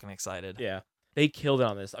so fucking excited. Yeah. They killed it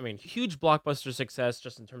on this. I mean, huge blockbuster success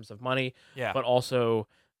just in terms of money. Yeah. But also,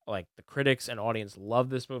 like, the critics and audience love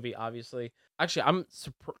this movie, obviously. Actually, I'm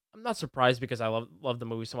not surprised because I love the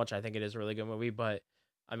movie so much. I think it is a really good movie, but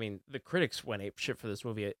I mean, the critics went ape shit for this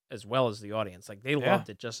movie as well as the audience. Like, they loved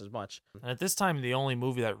it just as much. And at this time, the only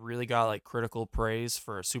movie that really got like critical praise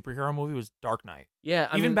for a superhero movie was Dark Knight. Yeah,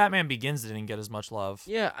 I mean, Batman Begins didn't get as much love.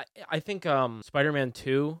 Yeah, I think Spider-Man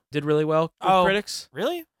 2 did really well with critics.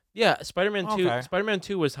 Really? Yeah, Spider-Man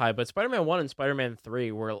 2 was high, but Spider-Man 1 and Spider-Man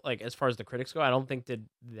 3 were, like, as far as the critics go, I don't think did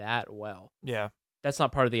that well. Yeah. That's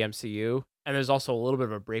not part of the MCU. And there's also a little bit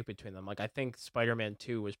of a break between them. Like, I think Spider-Man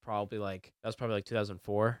 2 was probably like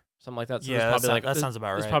 2004, something like that. So yeah, that sounds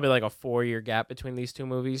about right. There's probably like a 4-year gap between these two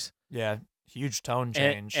movies. Yeah, huge tone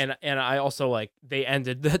change. And I also like they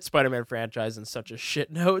ended that Spider-Man franchise in such a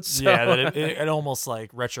shit note. So. Yeah, that it almost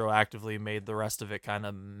like retroactively made the rest of it kind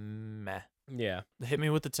of meh. Yeah. Hit me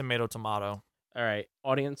with the tomato. All right,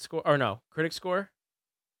 audience score or no, critic score.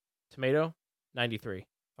 Tomato, 93.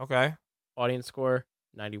 Okay. Audience score,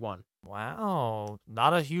 91. Wow,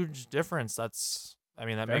 not a huge difference. That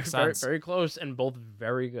makes sense. Very close, and both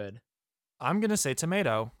very good. I'm gonna say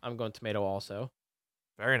tomato. I'm going tomato also.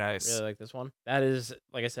 Very nice. Really like this one. That is,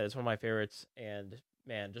 like I said, it's one of my favorites. And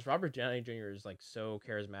man, just Robert Downey Jr. is like so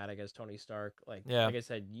charismatic as Tony Stark. Like I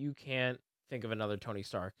said, you can't think of another Tony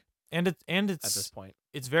Stark. And it's at this point,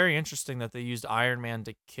 it's very interesting that they used Iron Man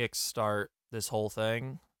to kickstart this whole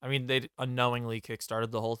thing. I mean, they unknowingly kickstarted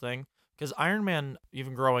the whole thing. Because Iron Man,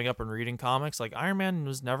 even growing up and reading comics, like Iron Man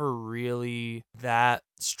was never really that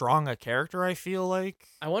strong a character, I feel like.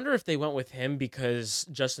 I wonder if they went with him because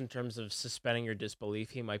just in terms of suspending your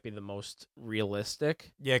disbelief, he might be the most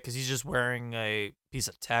realistic. Yeah, because he's just wearing a piece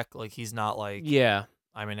of tech. Like, he's not like,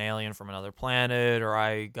 I'm an alien from another planet, or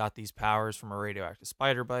I got these powers from a radioactive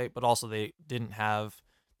spider bite. But also they didn't have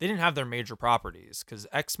their major properties, because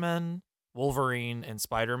X-Men, Wolverine, and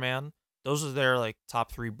Spider-Man, those are their like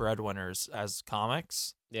top 3 breadwinners as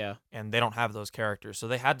comics. Yeah. And they don't have those characters. So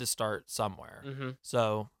they had to start somewhere. Mm-hmm.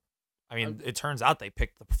 So, I mean, it turns out they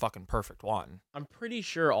picked the fucking perfect one. I'm pretty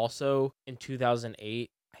sure also in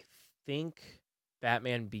 2008, I think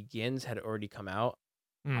Batman Begins had already come out.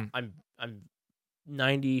 I'm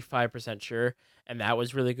 95% sure. And that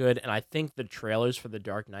was really good. And I think the trailers for The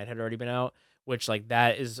Dark Knight had already been out. Which, like,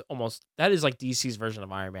 that is like DC's version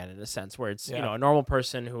of Iron Man in a sense, where it's, a normal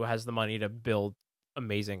person who has the money to build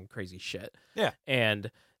amazing, crazy shit. Yeah.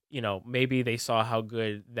 And, maybe they saw how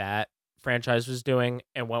good that franchise was doing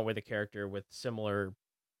and went with a character with similar,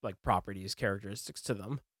 like, properties, characteristics to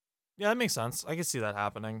them. Yeah, that makes sense. I can see that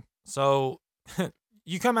happening. So,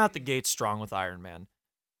 you come out the gate strong with Iron Man.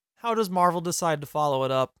 How does Marvel decide to follow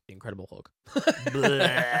it up? The Incredible Hulk.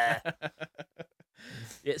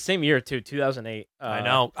 Yeah, same year too, 2008. I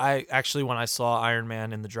know. I actually, when I saw Iron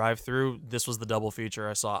Man in the drive-thru, this was the double feature.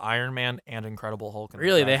 I saw Iron Man and Incredible Hulk.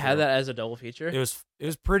 Really, they had that as a double feature. It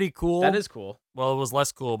was pretty cool. That is cool. Well, it was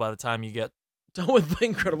less cool by the time you get done with the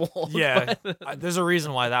Incredible Hulk. Yeah, there's a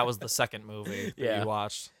reason why that was the second movie that you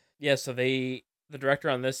watched. Yeah, so the director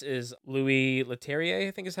on this is Louis Leterrier,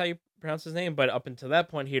 I think is how you pronounce his name. But up until that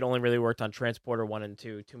point, he had only really worked on Transporter 1 and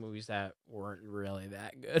 2 movies that weren't really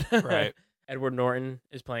that good. Right. Edward Norton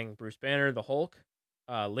is playing Bruce Banner, the Hulk.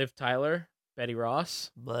 Liv Tyler, Betty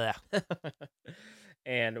Ross. Blah.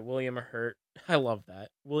 And William Hurt. I love that.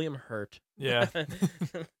 William Hurt. Yeah.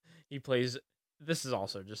 He plays, this is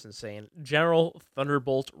also just insane, General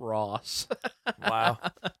Thunderbolt Ross. Wow.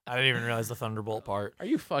 I didn't even realize the Thunderbolt part. Are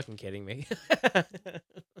you fucking kidding me?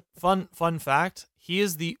 Fun fact, he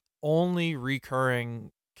is the only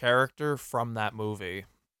recurring character from that movie.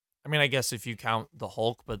 I mean, I guess if you count the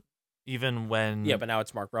Hulk, but even when... Yeah, but now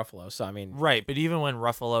it's Mark Ruffalo, so I mean... Right, but even when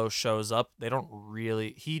Ruffalo shows up,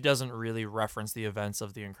 he doesn't really reference the events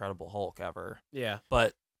of the Incredible Hulk ever. Yeah.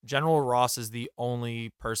 But General Ross is the only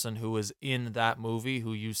person who is in that movie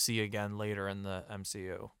who you see again later in the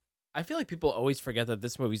MCU. I feel like people always forget that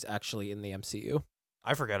this movie's actually in the MCU.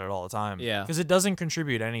 I forget it all the time. Yeah. Because it doesn't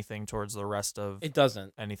contribute anything towards the rest of... It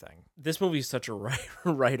doesn't. Anything. This movie's such a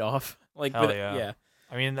write-off. Like, hell yeah.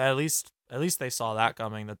 I mean, at least they saw that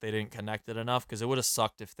coming, that they didn't connect it enough, because it would have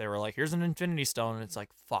sucked if they were like, here's an Infinity Stone, and it's like,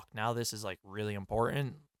 fuck, now this is like really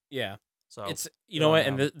important. Yeah. So it's, you know what,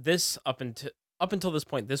 and this up until this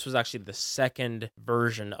point, this was actually the second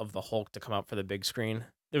version of the Hulk to come out for the big screen.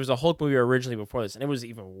 There was a Hulk movie originally before this, and it was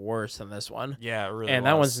even worse than this one. Yeah, it really and was.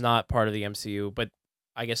 That one's not part of the MCU, but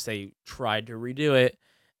I guess they tried to redo it,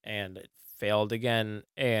 and it failed again,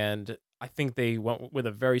 and I think they went with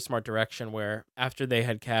a very smart direction where after they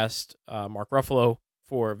had cast Mark Ruffalo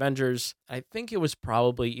for Avengers, I think it was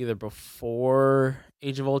probably either before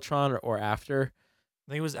Age of Ultron or after.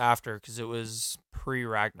 I think it was after, because it was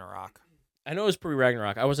pre-Ragnarok. I know it was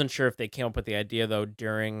pre-Ragnarok. I wasn't sure if they came up with the idea, though,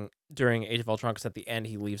 during Age of Ultron, because at the end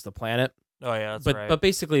he leaves the planet. Oh, yeah, that's right. But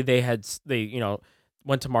basically they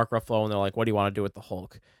went to Mark Ruffalo and they're like, what do you want to do with the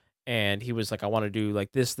Hulk? And he was like, I want to do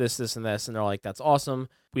like this, this, this, and this. And they're like, that's awesome.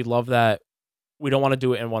 We love that. We don't want to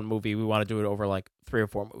do it in one movie. We want to do it over like 3 or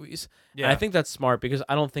 4 movies. Yeah. And I think that's smart because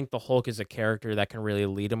I don't think the Hulk is a character that can really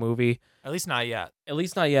lead a movie. At least not yet.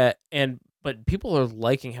 But people are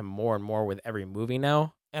liking him more and more with every movie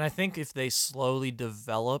now. And I think if they slowly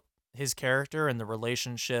develop his character and the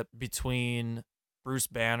relationship between Bruce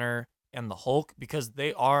Banner and the Hulk, because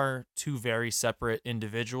they are 2 very separate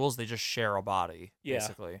individuals, they just share a body,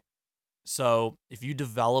 basically. So if you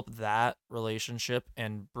develop that relationship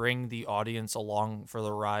and bring the audience along for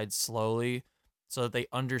the ride slowly so that they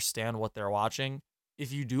understand what they're watching,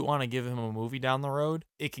 if you do want to give him a movie down the road,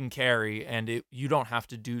 it can carry, and you don't have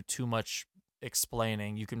to do too much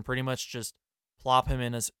explaining. You can pretty much just plop him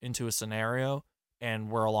into a scenario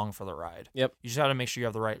and we're along for the ride. Yep. You just have to make sure you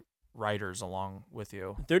have the right writers along with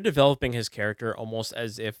you. They're developing his character almost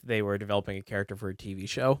as if they were developing a character for a TV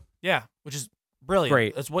show. Yeah, which is brilliant.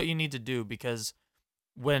 Great. That's what you need to do, because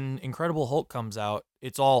when Incredible Hulk comes out,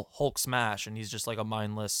 it's all Hulk smash and he's just like a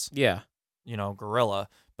mindless gorilla.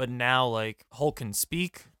 But now like Hulk can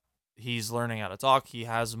speak, he's learning how to talk, he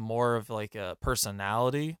has more of like a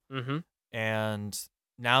personality. Mm-hmm. And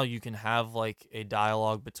now you can have like a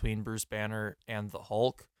dialogue between Bruce Banner and the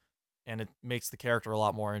Hulk, and it makes the character a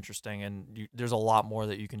lot more interesting, and there's a lot more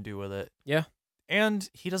that you can do with it. Yeah. And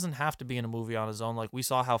he doesn't have to be in a movie on his own. Like, we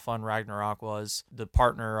saw how fun Ragnarok was, the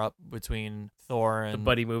partner up between Thor and the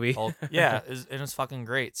buddy movie. Hulk. Yeah, and it's fucking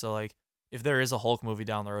great. So like, if there is a Hulk movie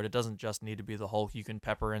down the road, it doesn't just need to be the Hulk. You can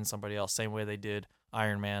pepper in somebody else, same way they did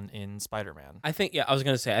Iron Man in Spider-Man. I think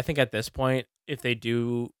at this point, if they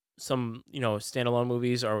do some, standalone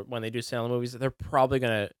movies, or when they do standalone movies, they're probably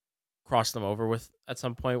going to cross them over with at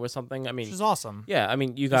some point with something. I mean, which is awesome. Yeah, I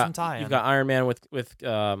mean, you've got Iron Man with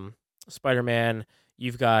Spider-Man.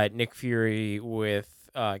 You've got Nick Fury with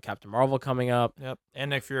Captain Marvel coming up. Yep,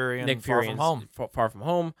 and Nick Fury and Far From Home. Far From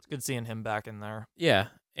Home. It's good seeing him back in there. Yeah,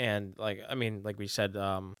 and like we said,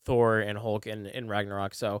 Thor and Hulk in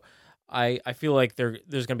Ragnarok. So I feel like there's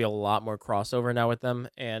going to be a lot more crossover now with them,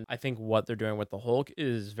 and I think what they're doing with the Hulk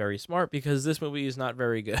is very smart because this movie is not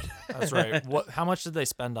very good. That's right. How much did they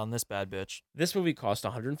spend on this bad bitch? This movie cost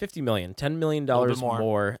 $150 million, $10 million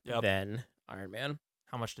more than Iron Man.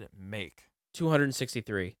 How much did it make?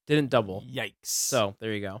 263. Didn't double. Yikes. So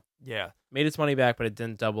there you go. Yeah. Made its money back, but it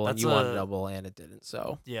didn't double, and you wanted to double, and it didn't.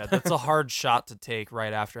 So yeah, that's a hard shot to take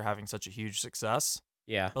right after having such a huge success.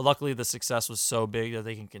 Yeah. But luckily the success was so big that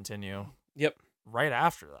they can continue. Yep. Right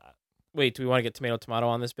after that. Wait, do we want to get tomato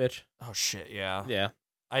on this bitch? Oh shit, yeah. Yeah.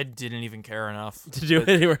 I didn't even care enough to do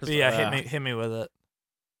it. But yeah, hit me with it.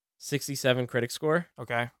 67 critic score.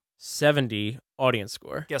 Okay. 70 audience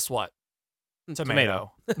score. Guess what?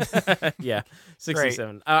 Tomato. Yeah.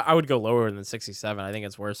 67. I would go lower than 67. I think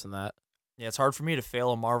it's worse than that. Yeah, it's hard for me to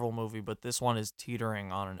fail a Marvel movie, but this one is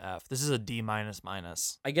teetering on an F. This is a D minus.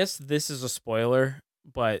 I guess this is a spoiler,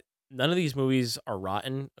 but none of these movies are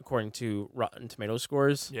rotten according to Rotten Tomato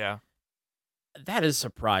scores. Yeah. That is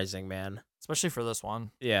surprising, man. Especially for this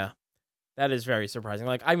one. Yeah. That is very surprising.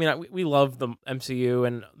 Like, I mean, we love the MCU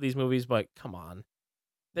and these movies, but come on.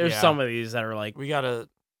 There's some of these that are like, we gotta,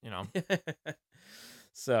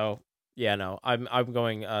 So, yeah, no, I'm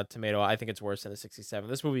going tomato. I think it's worse than a 67.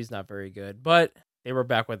 This movie's not very good, but they were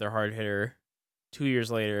back with their hard hitter 2 years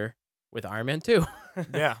later with Iron Man 2.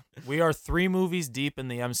 Yeah, we are 3 movies deep in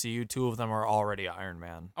the MCU. 2 of them are already Iron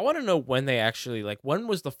Man. I want to know when they actually, like, when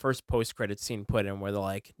was the first post-credit scene put in where they're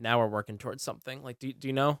like, now we're working towards something? Like, do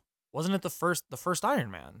you know? Wasn't it the first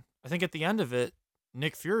Iron Man? I think at the end of it,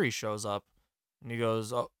 Nick Fury shows up and he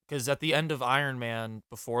goes, oh, because at the end of Iron Man,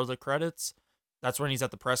 before the credits, that's when he's at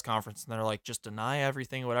the press conference and they're like, just deny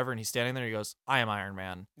everything, whatever. And he's standing there. And he goes, I am Iron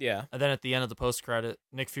Man. Yeah. And then at the end of the post credit,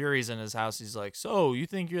 Nick Fury's in his house. He's like, so you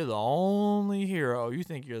think you're the only hero? You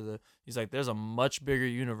think you're he's like, there's a much bigger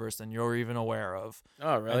universe than you're even aware of.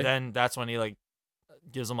 Oh, really? And then that's when he like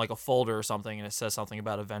gives him like a folder or something. And it says something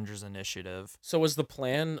about Avengers Initiative. So was the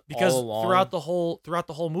plan because all along? throughout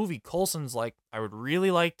the whole movie, Coulson's like, I would really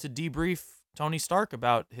like to debrief Tony Stark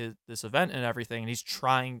about this event and everything. And he's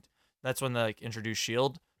trying. That's when they like introduce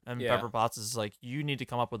S.H.I.E.L.D. And Pepper Potts is like, you need to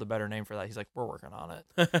come up with a better name for that. He's like, we're working on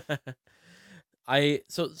it.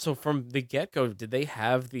 So from the get-go, did they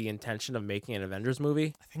have the intention of making an Avengers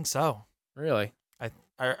movie? I think so. Really?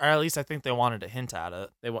 Or at least I think they wanted to hint at it.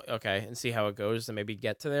 Okay, and see how it goes and maybe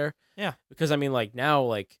get to there. Yeah. Because I mean, like now,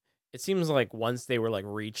 like it seems like once they were like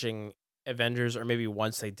reaching Avengers, or maybe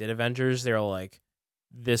once they did Avengers, they were like,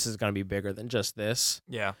 this is gonna be bigger than just this.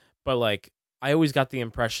 Yeah. But like, I always got the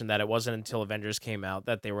impression that it wasn't until Avengers came out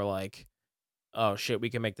that they were like, oh shit,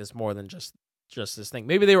 we can make this more than just just this thing.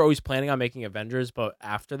 Maybe they were always planning on making Avengers, but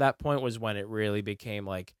after that point was when it really became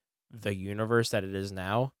like the universe that it is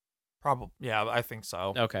now. Probably, yeah, I think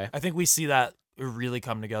so. Okay. I think we see that really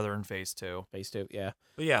come together in Phase 2. Phase 2, yeah.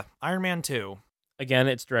 But yeah, Iron Man 2. Again,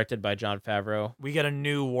 it's directed by Jon Favreau. We get a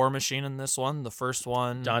new War Machine in this one. The first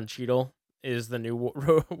one, Don Cheadle is the new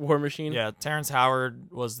War Machine. Yeah, Terrence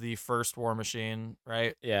Howard was the first War Machine,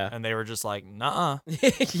 right? Yeah. And they were just like, "Nuh-uh,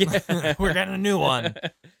 Yeah. we're getting a new one."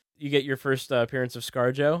 You get your first appearance of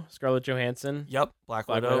ScarJo, Scarlett Johansson. Yep, Black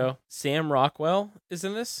Widow. Sam Rockwell is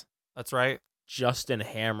in this. That's right. Justin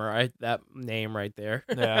Hammer, that name right there.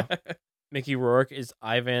 Yeah. Mickey Rourke is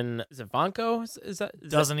Ivan Vanko. Is that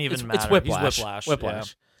doesn't that, even matter? It's Whiplash. He's Whiplash. Whiplash.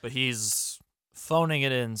 Yeah. But he's phoning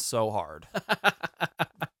it in so hard.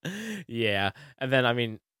 Yeah, and then I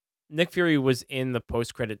mean, Nick Fury was in the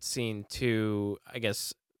post-credit scene to, I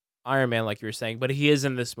guess, Iron Man, like you were saying, but he is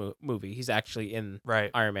in this movie. He's actually in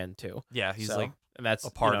Iron Man 2. Yeah, he's and that's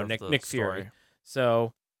a part of Nick the Fury. story.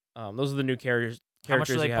 So, those are the new characters. How much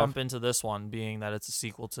do they pump into this one, being that it's a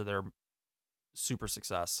sequel to their super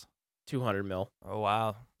success? 200 mil. Oh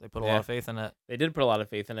wow, they put a lot of faith in it. They did put a lot of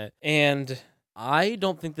faith in it, and I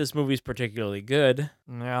don't think this movie's particularly good.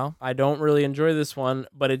 Yeah, I don't really enjoy this one,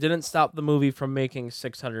 but it didn't stop the movie from making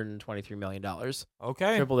 $623 million.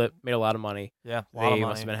 Okay, tripled it, made a lot of money. Yeah, a lot of money.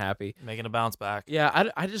 Must have been happy, making a bounce back. Yeah,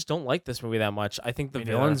 I just don't like this movie that much. I think the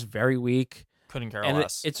villain's very weak. Couldn't care and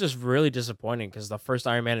less. It's just really disappointing because the first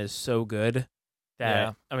Iron Man is so good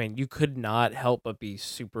that I mean, you could not help but be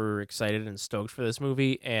super excited and stoked for this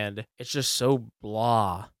movie, and it's just so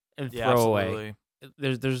blah and throwaway. Absolutely.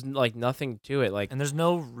 There's like nothing to it, like, and there's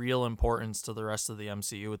no real importance to the rest of the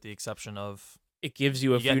MCU with the exception of it gives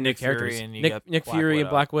you a few new characters, Nick Fury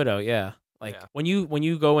and Black Widow. Yeah, like when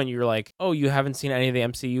you go and you're like, oh, you haven't seen any of the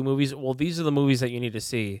MCU movies. Well, these are the movies that you need to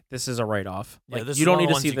see. This is a write off. Like, you don't need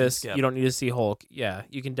to see this. You don't need to see Hulk. Yeah,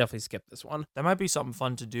 you can definitely skip this one. That might be something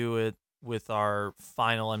fun to do with our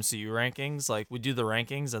final MCU rankings. Like, we do the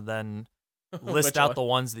rankings and then list out the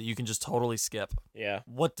ones that you can just totally skip. Yeah.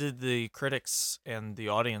 What did the critics and the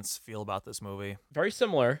audience feel about this movie? Very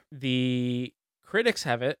similar. The critics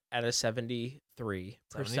have it at a 73%.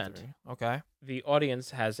 Okay. The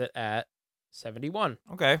audience has it at 71.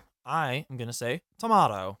 Okay. I am going to say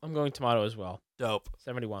tomato. I'm going tomato as well. Dope.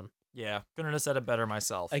 71. Yeah. Couldn't have said it better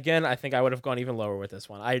myself. Again, I think I would have gone even lower with this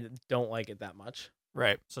one. I don't like it that much.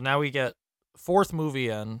 Right. So now we get fourth movie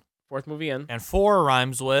in. And 4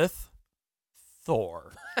 rhymes with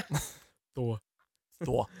Thor. Thor.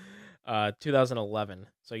 2011.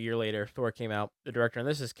 So a year later, Thor came out. The director on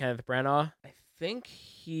this is Kenneth Branagh. I think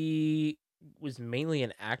he was mainly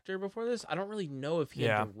an actor before this. I don't really know if he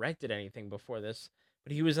had directed anything before this,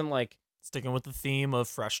 but he was in like sticking with the theme of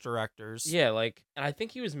fresh directors. Yeah, like, and I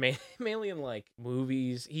think he was mainly in like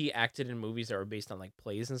movies. He acted in movies that were based on like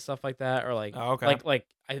plays and stuff like that, or like, like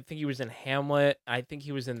I think he was in Hamlet. I think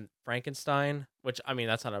he was in Frankenstein, which I mean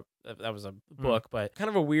that was a book, but kind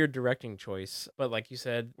of a weird directing choice. But like you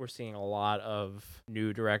said, we're seeing a lot of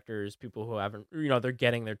new directors, people who haven't, they're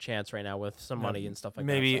getting their chance right now with some money and stuff like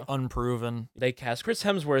that. Maybe unproven. They cast Chris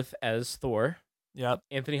Hemsworth as Thor. Yep.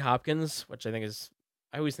 Anthony Hopkins, which I think is.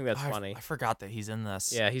 I always think that's funny. I forgot that he's in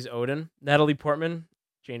this. Yeah, he's Odin. Natalie Portman,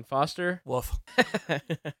 Jane Foster. Woof.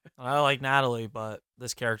 I like Natalie, but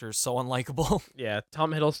this character is so unlikable. Yeah,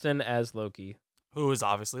 Tom Hiddleston as Loki. Who is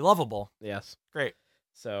obviously lovable. Yes. Great.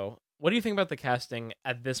 So, what do you think about the casting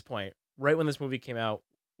at this point? Right when this movie came out,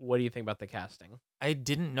 what do you think about the casting? I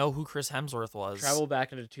didn't know who Chris Hemsworth was. Travel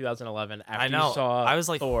back into 2011 after you saw I was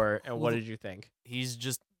like, Thor, and what did you think? He's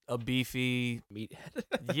just a beefy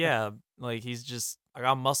meathead. Yeah, like he's just, I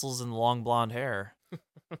got muscles and long blonde hair.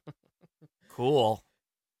 Cool.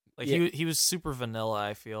 Like he was super vanilla,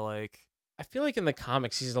 I feel like. I feel like in the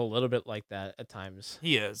comics he's a little bit like that at times.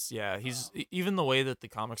 He is, yeah. He's even the way that the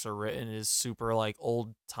comics are written is super like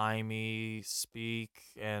old-timey speak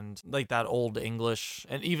and like that old English,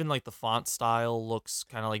 and even like the font style looks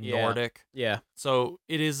kind of like Nordic. Yeah. So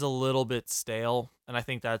it is a little bit stale, and I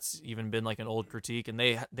think that's even been like an old critique, and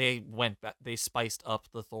they went back, they spiced up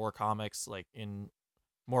the Thor comics like in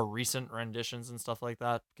more recent renditions and stuff like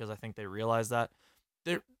that, because I think they realized that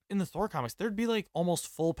in the Thor comics, there'd be like almost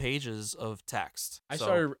full pages of text. I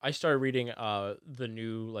started reading the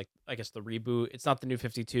new, like, I guess the reboot. It's not the new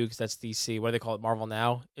 52 because that's DC. What do they call it? Marvel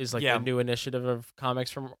Now is like the new initiative of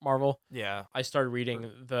comics from Marvel. Yeah. I started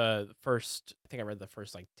reading the first, I think I read the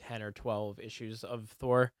first like 10 or 12 issues of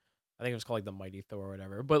Thor. I think it was called like the Mighty Thor or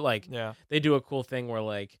whatever. But like, they do a cool thing where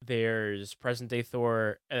like there's present day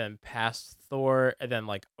Thor and then past Thor and then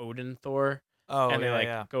like Odin Thor. Oh, and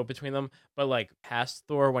they go between them. But like past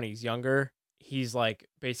Thor when he's younger, he's like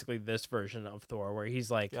basically this version of Thor, where he's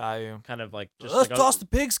like kind of like just let's like toss the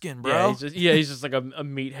pigskin, bro. He's just like a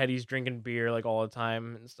meathead. He's drinking beer like all the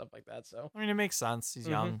time and stuff like that. So I mean, it makes sense. He's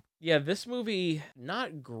young. Yeah, this movie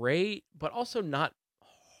not great, but also not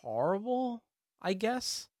horrible, I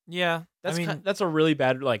guess. Yeah, that's a really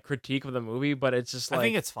bad like critique of the movie, but it's just like I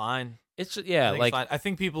think it's fine. It's just, I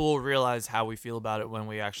think people will realize how we feel about it when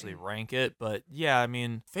we actually rank it. But yeah, I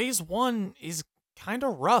mean, Phase 1 is kind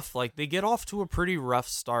of rough. Like, they get off to a pretty rough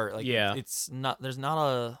start. Like, it's not. There's not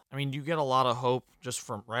a. I mean, you get a lot of hope just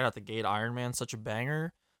from right out the gate. Iron Man's such a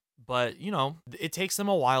banger, but you know, it takes them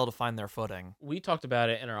a while to find their footing. We talked about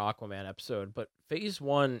it in our Aquaman episode, but Phase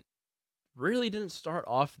 1 really didn't start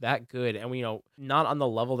off that good, and not on the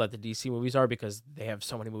level that the DC movies are, because they have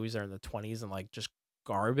so many movies that are in the 20s and like just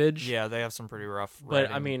garbage. Yeah, they have some pretty rough but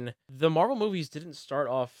writing. I mean, the Marvel movies didn't start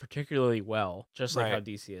off particularly well, just like how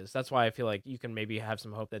DC is. That's why I feel like you can maybe have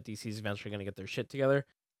some hope that DC is eventually going to get their shit together.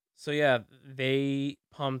 So yeah, they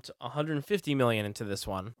pumped $150 million into this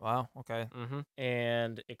one. Wow. Okay.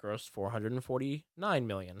 And it grossed $449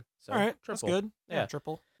 million. So all right, triple. That's good. Yeah,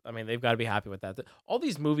 triple. I mean, they've got to be happy with that. All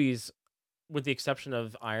these movies, with the exception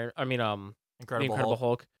of Incredible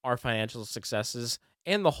Hulk, are financial successes.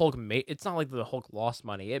 And the Hulk it's not like the Hulk lost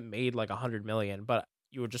money. It made like $100 million, but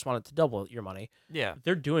you would just want it to double your money. Yeah.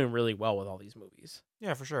 They're doing really well with all these movies.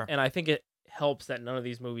 Yeah, for sure. And I think it helps that none of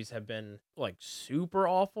these movies have been like super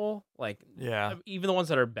awful. Like, even the ones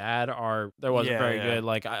that are bad wasn't very good.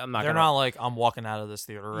 Like, they're not like I'm walking out of this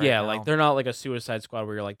theater right now. Like they're not like a Suicide Squad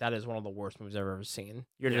where you're like, that is one of the worst movies I've ever seen.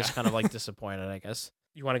 You're just kind of like disappointed, I guess.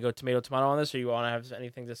 You want to go tomato on this, or you want to have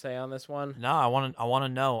anything to say on this one? No, I want to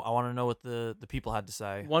know. I want to know what the people had to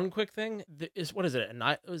say. One quick thing is, what is it?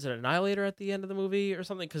 Was it Annihilator at the end of the movie or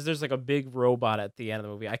something? Because there's like a big robot at the end of the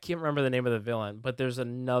movie. I can't remember the name of the villain, but there's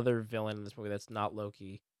another villain in this movie that's not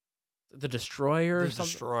Loki. The Destroyer or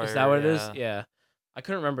something? Destroyer, is that what it is? Yeah. I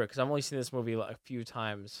couldn't remember because I've only seen this movie like a few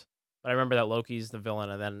times. But I remember that Loki's the villain,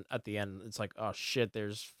 and then at the end, it's like, oh shit,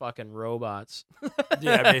 there's fucking robots.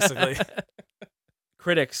 Yeah, basically.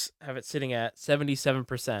 Critics have it sitting at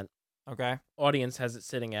 77%. Okay. Audience has it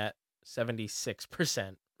sitting at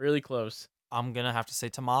 76%. Really close. I'm going to have to say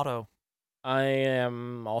tomato. I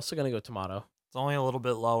am also going to go tomato. It's only a little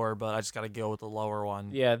bit lower, but I just got to go with the lower one.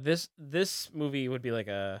 Yeah, this movie would be like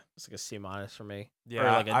a C- for me. Yeah,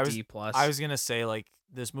 or like a D+. I was going to say like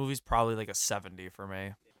this movie's probably like a 70 for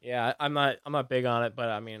me. Yeah, I'm not big on it, but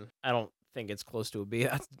I mean, I don't think it's close to a B.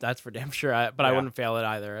 That's for damn sure. I wouldn't fail it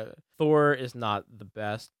either. Thor is not the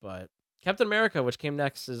best, but Captain America, which came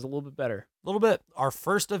next, is a little bit better. A little bit. Our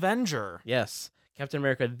first Avenger. Yes, Captain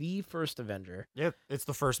America, the first Avenger. Yep, it's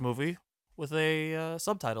the first movie with a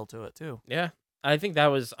subtitle to it too. Yeah, I think that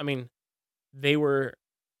was. I mean, they were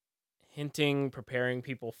preparing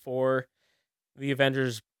people for the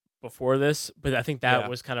Avengers before this, but I think that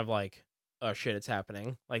was kind of like, oh shit, it's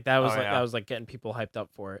happening. Like that was that was like getting people hyped up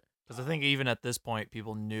for it. Because I think even at this point,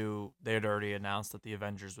 people knew they had already announced that the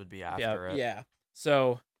Avengers would be after it. Yeah.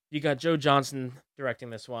 So you got Joe Johnston directing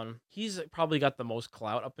this one. He's probably got the most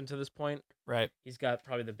clout up until this point. Right. He's got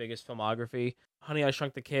probably the biggest filmography. Honey, I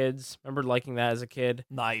Shrunk the Kids. Remember liking that as a kid?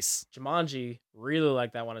 Nice. Jumanji, really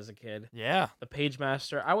liked that one as a kid. Yeah. The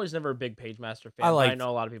Pagemaster. I was never a big Pagemaster fan. I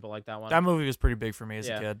know a lot of people like that one. That movie was pretty big for me as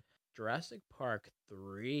a kid. Jurassic Park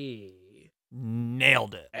 3.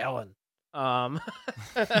 Nailed it. Ellen.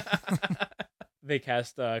 They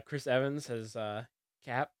cast Chris Evans as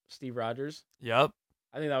Cap, Steve Rogers. Yep.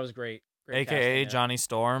 I think that was great. AKA Johnny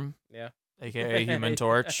Storm. Yeah. AKA Human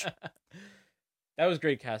Torch. That was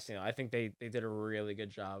great casting. I think they did a really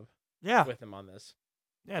good job. Yeah. With him on this.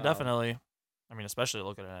 Yeah, definitely. I mean, especially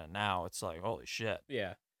looking at it now, it's like, holy shit.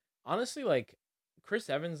 Yeah. Honestly, like Chris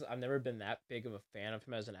Evans, I've never been that big of a fan of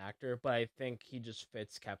him as an actor, but I think he just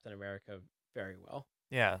fits Captain America very well.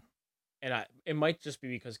 Yeah. And it might just be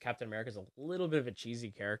because Captain America is a little bit of a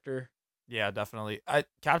cheesy character. Yeah, definitely.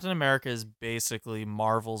 Captain America is basically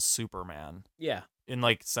Marvel's Superman. Yeah. In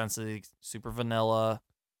like sense of super vanilla.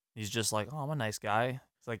 He's just like, oh, I'm a nice guy.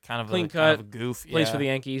 It's like kind of clean cut, kind of a goof. Plays for the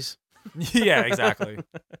Yankees. Yeah, exactly.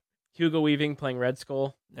 Hugo Weaving playing Red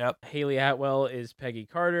Skull. Yep. Haley Atwell is Peggy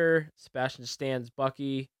Carter. Sebastian Stan's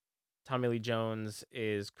Bucky. Tommy Lee Jones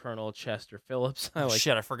is Colonel Chester Phillips.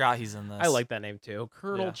 I forgot he's in this. I like that name too.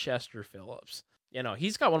 Colonel Chester Phillips. You know,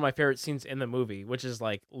 he's got one of my favorite scenes in the movie, which is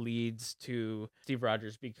like leads to Steve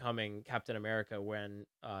Rogers becoming Captain America when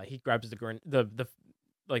he grabs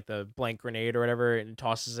the blank grenade or whatever and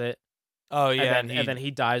tosses it. Oh yeah, and then he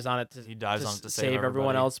dives on it to save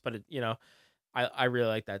everyone else. But I really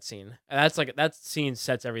like that scene. And that's like that scene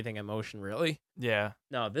sets everything in motion, really. Yeah.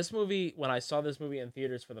 No, this movie, when I saw this movie in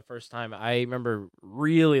theaters for the first time, I remember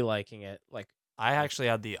really liking it. Like, I actually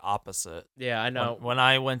had the opposite. yeah, I know. When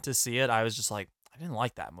I went to see it, I was just like, I didn't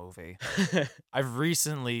like that movie. I've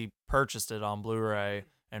recently purchased it on Blu-ray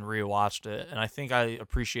and rewatched it, and I think I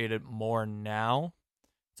appreciate it more now.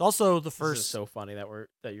 It's also the first. This is so funny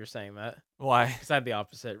that you're saying that. Why? Because I had the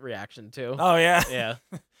opposite reaction too. Oh yeah. Yeah.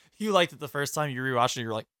 You liked it the first time you rewatched it.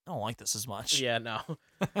 You're like, I don't like this as much. Yeah, no.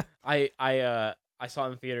 I saw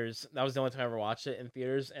it in theaters. That was the only time I ever watched it in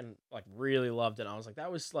theaters, and like really loved it. I was like,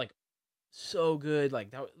 that was like so good.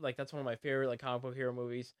 Like that's one of my favorite like comic book hero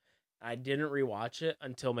movies. I didn't rewatch it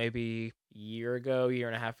until maybe a year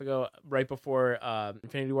and a half ago, right before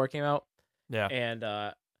Infinity War came out. Yeah.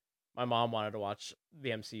 And my mom wanted to watch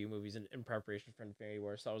the MCU movies in preparation for Infinity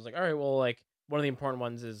War, so I was like, all right, well, like one of the important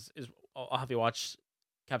ones is I'll have you watch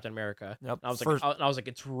Captain America. Yep. And I was like,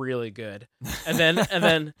 it's really good. And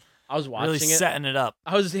then I was watching really it, setting it up.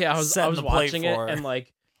 I was watching it, for and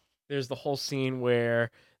like, there's the whole scene where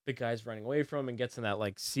the guy's running away from him and gets in that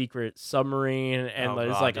like secret submarine, and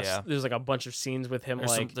there's like a bunch of scenes with him.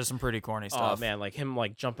 There's some pretty corny stuff. Oh man, like him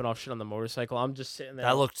like jumping off shit on the motorcycle. I'm just sitting there.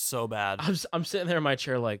 That looked so bad. I'm sitting there in my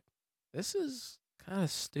chair like, this is kind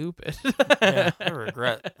of stupid. Yeah, I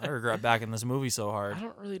regret backing this movie so hard. I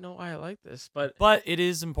don't really know why I like this, but it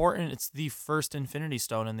is important. It's the first Infinity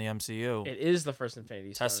Stone in the MCU. It is the first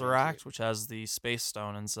Infinity Stone. Tesseract, which has the Space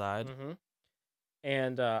Stone inside. Mm-hmm.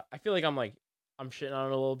 And I feel like I'm shitting on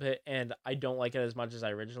it a little bit, and I don't like it as much as I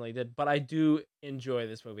originally did, but I do enjoy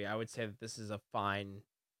this movie. I would say that this is a fine,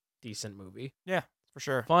 decent movie. Yeah, for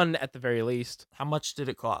sure. Fun at the very least. How much did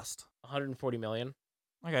it cost? $140 million.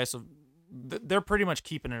 Okay, so they're pretty much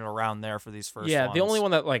keeping it around there for these first Yeah, ones. the only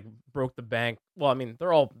one that like broke the bank. Well, I mean,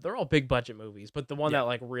 they're all big budget movies, but the one that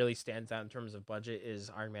like really stands out in terms of budget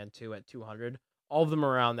is Iron Man 2 at 200. All of them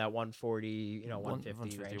around that 140,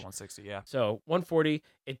 150 range. 160, yeah. So 140.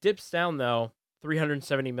 It dips down though,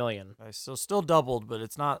 370 million. Okay, so still doubled, but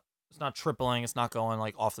it's not tripling. It's not going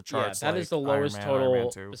like off the charts. Yeah, that is the lowest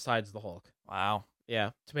total besides the Hulk. Wow.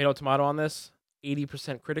 Yeah, tomato on this.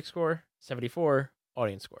 80% critic score, 74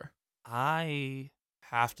 audience score. I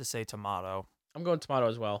have to say tomato. I'm going tomato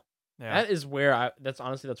as well. Yeah. That is where that's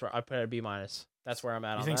where I put it a B-. That's where I'm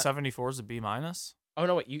at. You think 74 is a B-? Oh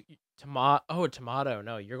no, wait, tomato.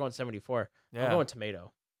 No, you're going 74. Yeah. I'm going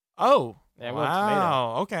tomato. Oh. Yeah, I'm wow. going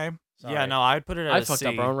tomato. Okay. Sorry. Yeah, no, I'd put it at a C. I fucked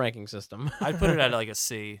up our own ranking system. I'd put it at like a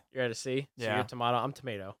C. You're at a C? So yeah. You're tomato. I'm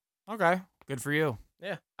tomato. Okay. Good for you.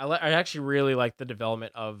 Yeah. I actually really like the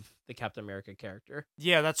development of the Captain America character.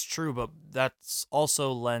 Yeah, that's true, but that's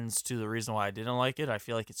also lends to the reason why I didn't like it. I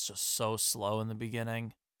feel like it's just so slow in the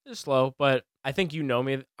beginning. It's slow, but I think you know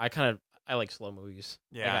me. I like slow movies.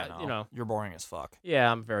 Yeah, like you're boring as fuck.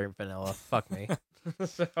 Yeah, I'm very vanilla. Fuck me.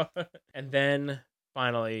 And then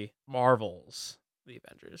finally, Marvel's The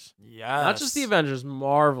Avengers. Yeah, not just The Avengers.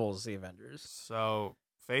 Marvel's The Avengers. So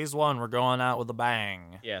phase 1, we're going out with a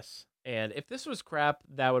bang. Yes, and if this was crap,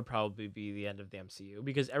 that would probably be the end of the MCU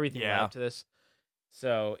because everything led up to this.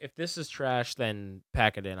 So if this is trash, then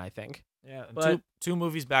pack it in. I think. Yeah, but two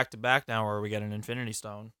movies back to back now where we get an Infinity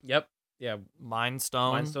Stone. Yep. Yeah. Mind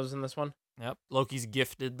Stone. Mind Stone's in this one. Yep. Loki's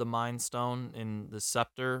gifted the Mind Stone in the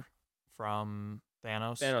scepter from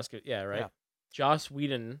Thanos. Yeah, right. Yeah. Joss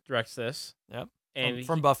Whedon directs this. Yep. And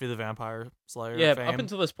from Buffy the Vampire Slayer. Yeah, fame. up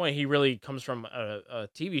until this point, he really comes from a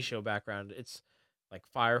TV show background. It's like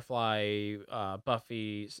Firefly,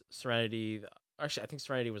 Buffy, Serenity. Actually, I think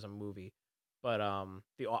Serenity was a movie. But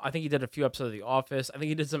I think he did a few episodes of The Office. I think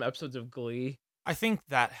he did some episodes of Glee. I think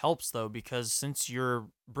that helps though, because since you're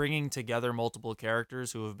bringing together multiple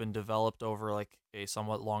characters who have been developed over like a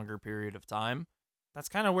somewhat longer period of time, that's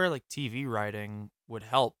kind of where like TV writing would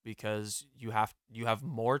help, because you have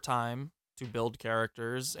more time to build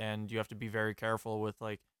characters and you have to be very careful with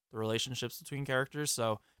like the relationships between characters.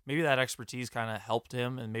 So maybe that expertise kind of helped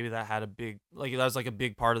him, and maybe that had that was like a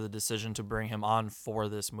big part of the decision to bring him on for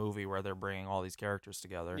this movie where they're bringing all these characters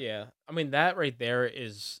together. Yeah, I mean that right there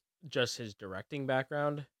is just his directing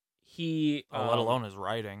background. He let alone his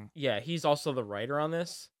writing. Yeah, he's also the writer on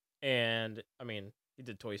this, and I mean he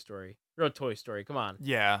did Toy Story. He wrote Toy Story. Come on.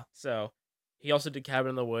 Yeah. So he also did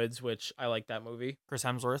Cabin in the Woods, which I like that movie. Chris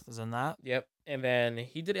Hemsworth is in that. Yep. And then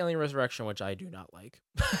he did Alien Resurrection, which I do not like.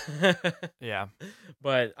 Yeah.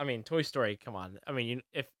 But I mean, Toy Story, come on. I mean,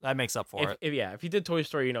 if that makes up for it. If he did Toy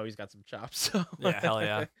Story, he's got some chops. So. Yeah, hell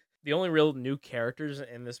yeah. The only real new characters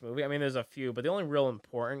in this movie, I mean, there's a few, but the only real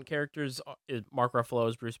important characters is Mark Ruffalo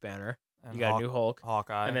as Bruce Banner. You got a new Hulk.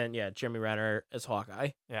 Hawkeye. And then, Jeremy Renner as Hawkeye.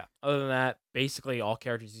 Yeah. Other than that, basically all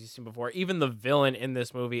characters you've seen before. Even the villain in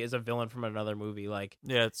this movie is a villain from another movie. Like,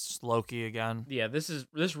 yeah, it's Loki again. Yeah,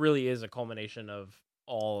 this really is a culmination of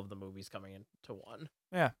all of the movies coming into one.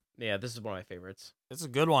 Yeah. Yeah, this is one of my favorites. It's a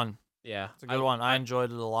good one. Yeah. It's a good one. I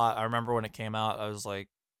enjoyed it a lot. I remember when it came out, I was like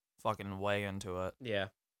fucking way into it. Yeah.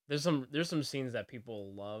 There's some scenes that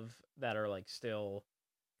people love that are like still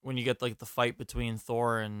when you get like the fight between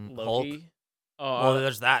Thor and Loki. Hulk. Oh, well,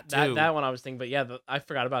 there's that too. That one I was thinking, but yeah, I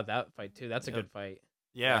forgot about that fight too. That's a good fight.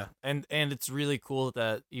 Yeah. And it's really cool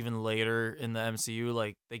that even later in the MCU,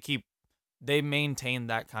 like they maintain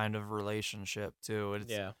that kind of relationship too.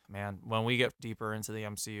 It's, man, when we get deeper into the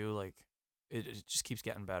MCU, like it just keeps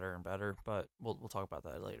getting better and better. But we'll talk about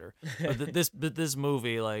that later. But this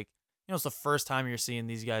movie, like, you know, it's the first time you're seeing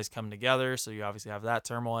these guys come together, so you obviously have that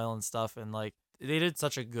turmoil and stuff, and like they did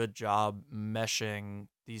such a good job meshing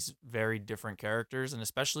these very different characters, and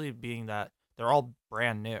especially being that they're all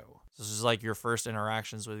brand new. So this is like your first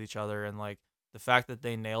interactions with each other, and like the fact that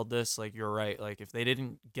they nailed this, like you're right, like if they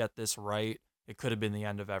didn't get this right, it could have been the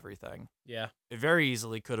end of everything. Yeah. It very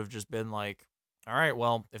easily could have just been like, all right,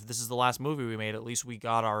 well, if this is the last movie we made, at least we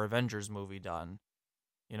got our Avengers movie done.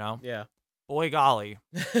 You know? Yeah. Boy golly.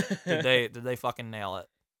 did they fucking nail it.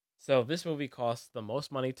 So this movie cost the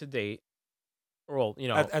most money to date. Well, you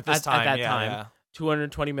know, at that time,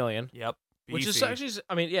 $220 million. Yep. Beefy. Which is actually,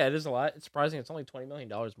 I mean, yeah, it is a lot. It's surprising. It's only $20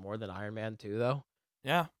 million more than Iron Man 2, though.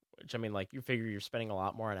 Yeah. Which, I mean, like, you figure you're spending a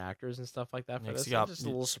lot more on actors and stuff like that for this. It's just a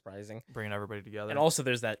little surprising. Bringing everybody together. And also,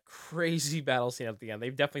 there's that crazy battle scene at the end.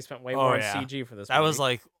 They've definitely spent way more on CG for this movie. That was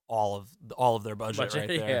like all of their budget right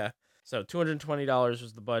there. Yeah. So $220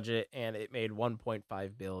 was the budget, and it made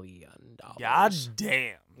 $1.5 billion. God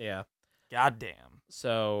damn. Yeah. God damn.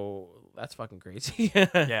 So that's fucking crazy.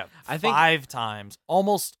 Yeah. I think 5 times.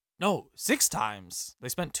 6 times. They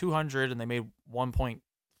spent 200 and they made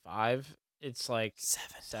 1.5. It's like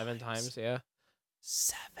 7 times. Yeah.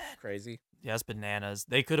 7. Crazy. Yeah, it's bananas.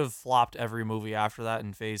 They could have flopped every movie after that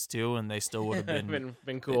in phase 2 and they still would have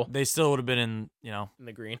been cool. They still would have been in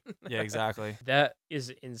the green. Yeah, exactly. That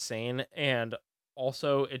is insane. And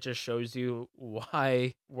also, it just shows you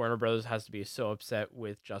why Warner Brothers has to be so upset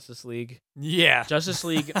with Justice League. Yeah. Justice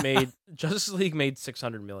League made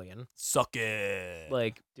 $600 million. Suck it.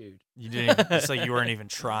 Like, dude. You didn't even, it's like you weren't even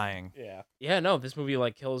trying. Yeah. Yeah, no, this movie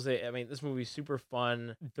like kills it. I mean, this movie's super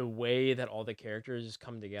fun. The way that all the characters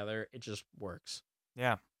come together, it just works.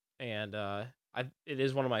 Yeah. And it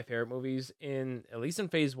is one of my favorite movies at least in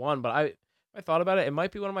phase 1, but I thought about it. It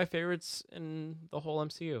might be one of my favorites in the whole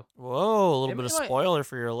MCU. Whoa, a little bit of spoiler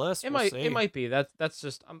for your list. It might be. That's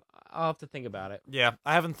just I'll have to think about it. Yeah,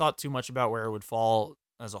 I haven't thought too much about where it would fall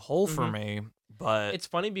as a whole for me, but it's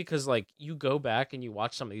funny because like you go back and you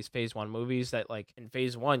watch some of these phase 1 movies that like in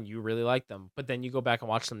phase 1 you really like them, but then you go back and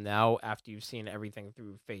watch them now after you've seen everything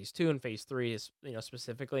through phase 2 and phase 3 is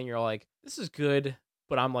specifically, and you're like, this is good,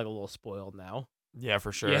 but I'm like a little spoiled now. Yeah,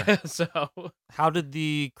 for sure. Yeah, so how did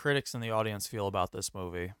the critics and the audience feel about this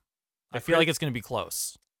movie? I feel like it's going to be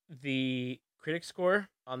close. The critic score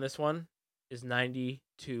on this one is 92%.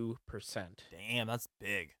 Damn, that's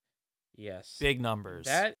big. Yes. Big numbers.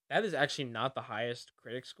 That is actually not the highest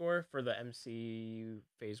critic score for the MCU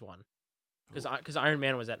phase 1. Cuz Iron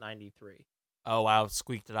Man was at 93. Oh wow,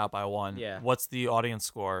 squeaked it out by 1. Yeah. What's the audience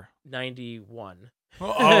score? 91.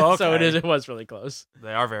 Oh, okay. So it was really close.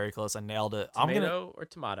 They are very close. I nailed it. Tomato or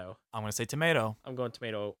tomato? I'm gonna say tomato. I'm going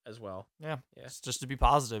tomato as well. Yeah. Just to be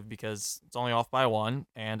positive because it's only off by 1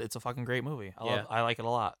 and it's a fucking great movie. I like it a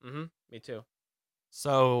lot. Me too.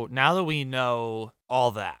 So now that we know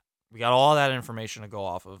all that, we got all that information to go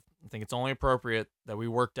off of, I think it's only appropriate that we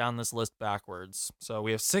work down this list backwards. So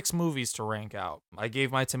we have 6 movies to rank out. I gave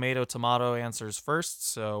my tomato answers first,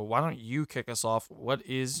 so why don't you kick us off? What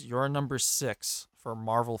is your number 6 for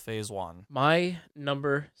Marvel Phase 1? My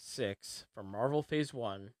number 6 for Marvel Phase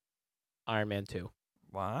 1, Iron Man 2.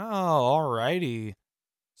 Wow, alrighty.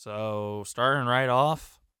 So starting right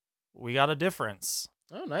off, we got a difference.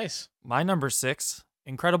 Oh, nice. My number 6,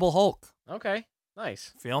 Incredible Hulk. Okay,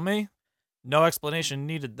 nice. Feel me? No explanation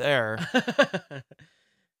needed there.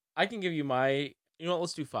 I can give you my... You know what?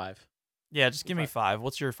 Let's do 5. Yeah, just give me 5.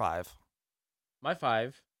 What's your 5? My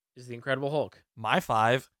 5 is The Incredible Hulk. My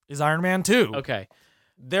 5 is Iron Man 2. Okay.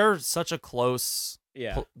 They're such a close...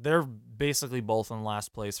 Yeah. They're basically both in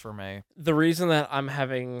last place for me. The reason that I'm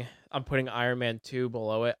putting Iron Man 2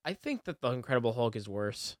 below it, I think that The Incredible Hulk is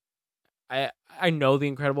worse. I know The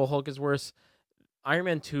Incredible Hulk is worse. Iron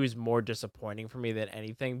Man 2 is more disappointing for me than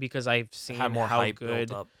anything because I've seen had more how hype good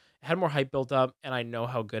built up. It had more hype built up, and I know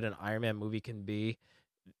how good an Iron Man movie can be.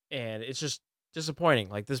 and it's just disappointing.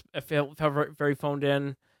 Like this, it felt very phoned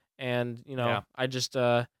in, and I just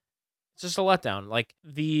it's just a letdown. Like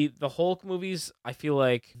the Hulk movies, I feel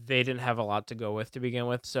like they didn't have a lot to go with to begin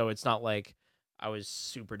with, so it's not like I was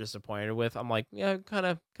super disappointed with. I'm like, yeah, kind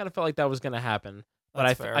of felt like that was gonna happen, but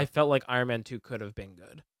I felt like Iron Man 2 could have been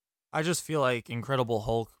good. I just feel like Incredible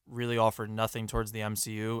Hulk really offered nothing towards the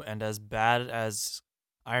MCU, and as bad as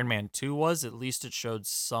Iron Man 2 was, at least it showed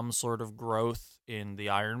some sort of growth in the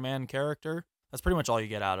Iron Man character. That's pretty much all you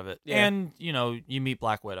get out of it. Yeah. And, you meet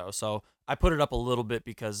Black Widow. So I put it up a little bit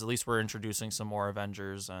because at least we're introducing some more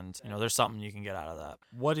Avengers and, there's something you can get out of that.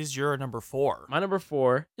 What is your number 4? My number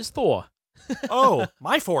 4 is Thor. Oh,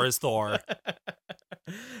 my 4 is Thor.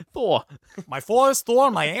 Thor. My 4 is Thor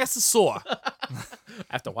and my ass is sore.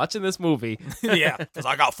 After watching this movie. Yeah, because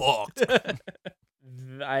I got fucked.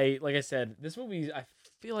 Like I said, this movie, I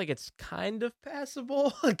feel like it's kind of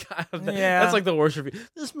passable. Yeah. That's like the worst review.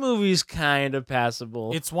 This movie's kind of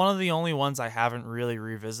passable. It's one of the only ones I haven't really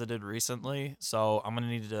revisited recently, so I'm going to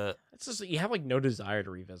need to... It's just, you have like no desire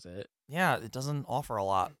to revisit it. Yeah, it doesn't offer a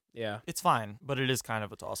lot. Yeah. It's fine, but it is kind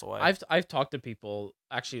of a toss away. I've talked to people,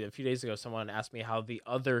 actually a few days ago, someone asked me how the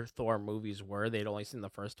other Thor movies were. They'd only seen the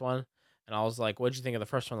first one. And I was like, what'd you think of the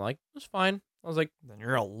first one? Like, it was fine. I was like, then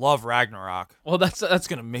you're gonna love Ragnarok. Well, that's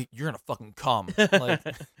gonna make you're gonna fucking come. Like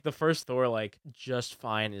the first Thor, like just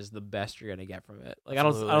fine is the best you're gonna get from it. Like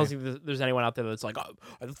absolutely. I don't think there's anyone out there that's like, oh,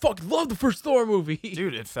 I fucking love the first Thor movie.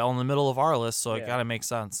 Dude, it fell in the middle of our list, so it gotta make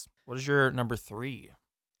sense. What is your number 3?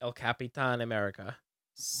 El Capitan America.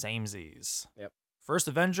 Samesies. Yep. First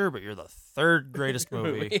Avenger, but you're the third greatest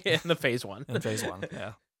movie in the Phase 1. In Phase 1,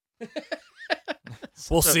 yeah.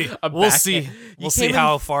 We'll see. We'll see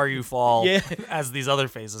how far you fall as these other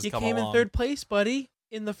phases come along. You came in third place, buddy,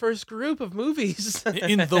 in the first group of movies.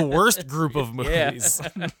 In the worst group of movies.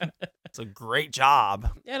 It's a great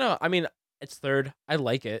job. Yeah, no, I mean, it's third. I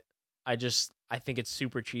like it. I think it's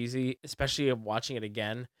super cheesy, especially watching it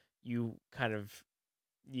again. You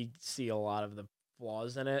see a lot of the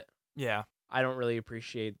flaws in it. Yeah. I don't really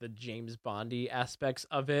appreciate the James Bondy aspects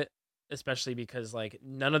of it. Especially because like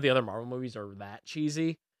none of the other Marvel movies are that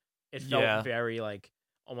cheesy. It felt very like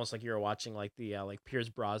almost like you were watching like the like Pierce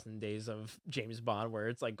Brosnan days of James Bond, where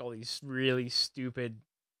it's like all these really stupid,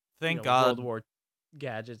 thank God, World War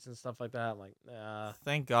gadgets and stuff like that. I'm like,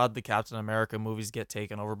 thank God the Captain America movies get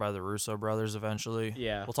taken over by the Russo brothers eventually.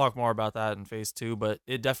 Yeah, we'll talk more about that in Phase 2, but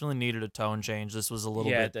it definitely needed a tone change. This was a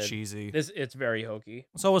little bit cheesy. It's very hokey.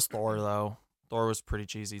 So was Thor though. Thor was pretty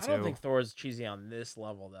cheesy too. I don't think Thor is cheesy on this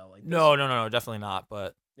level though. Like no, definitely not.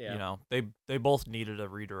 But they both needed a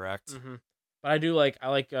redirect. Mm-hmm. But I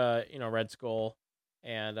like Red Skull,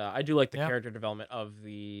 and I do like the character development of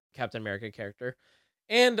the Captain America character.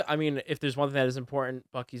 And I mean, if there's one thing that is important,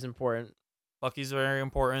 Bucky's important. Bucky's very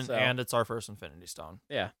important, and it's our first Infinity Stone.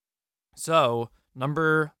 Yeah. So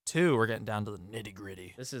number 2, we're getting down to the nitty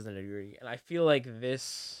gritty. This is the nitty gritty, and I feel like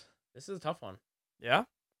this is a tough one. Yeah,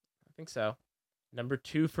 I think so. Number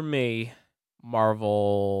 2 for me,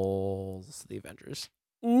 Marvel's The Avengers.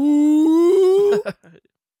 Ooh.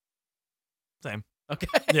 Same. Okay.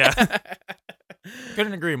 Yeah.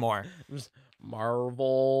 Couldn't agree more.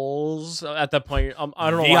 Marvel's at that point. I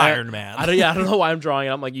don't know the why Iron Man. I don't know why I'm drawing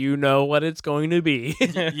it. I'm like, you know what it's going to be.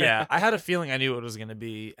 Yeah, I had a feeling I knew what it was going to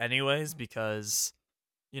be, anyways, because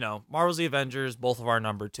Marvel's The Avengers, both of our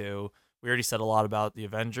number 2. We already said a lot about the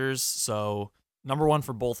Avengers, so number 1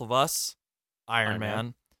 for both of us. Iron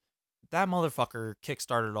Man. That motherfucker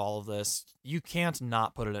kickstarted all of this. You can't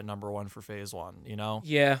not put it at number 1 for Phase 1,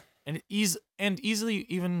 Yeah. And easily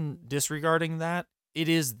even disregarding that, it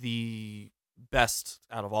is the best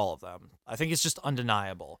out of all of them. I think it's just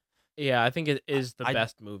undeniable. Yeah, I think it is the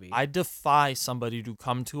best movie. I defy somebody to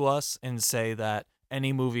come to us and say that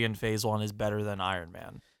any movie in Phase 1 is better than Iron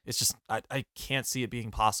Man. It's just, I can't see it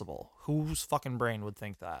being possible. Whose fucking brain would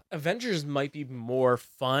think that? Avengers might be more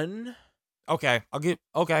fun. Okay,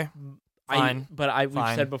 fine.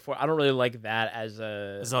 We've said before, I don't really like that as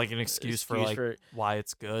like an excuse for why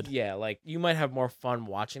it's good. Yeah, like you might have more fun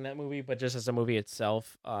watching that movie, but just as a movie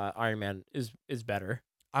itself, Iron Man is better.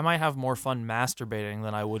 I might have more fun masturbating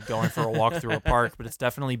than I would going for a walk through a park, but it's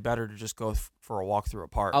definitely better to just go for a walk through a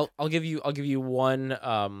park. I'll give you one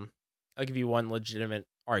legitimate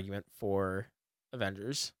argument for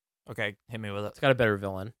Avengers. Okay, hit me with it. It's got a better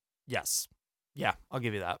villain. Yes. Yeah, I'll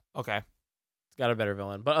give you that. Okay. It's got a better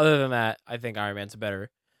villain. But other than that, I think Iron Man's a better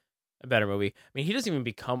movie. I mean, he doesn't even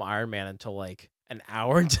become Iron Man until like an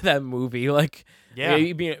hour into that movie. Like, yeah.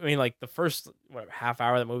 I mean, like the first half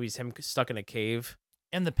hour of that movie is him stuck in a cave.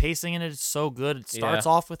 And the pacing in it is so good. It starts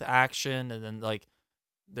off with action, and then like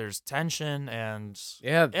there's tension, and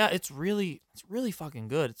yeah, it's really fucking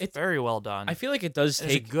good. It's very well done. I feel like it does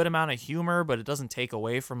take a good amount of humor, but it doesn't take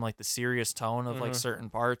away from like the serious tone of like certain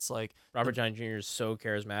parts. Like Robert Downey Jr. is so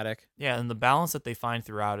charismatic. Yeah, and the balance that they find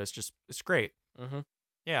throughout is just it's great.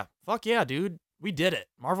 Yeah, fuck yeah, dude. We did it.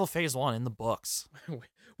 Marvel Phase 1 in the books.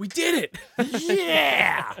 We did it.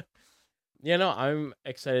 Yeah. Yeah, no, I'm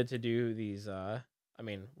excited to do these. I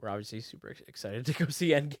mean, we're obviously super excited to go see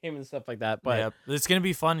Endgame and stuff like that. But yeah, it's going to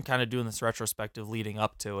be fun kind of doing this retrospective leading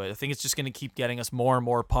up to it. I think it's just going to keep getting us more and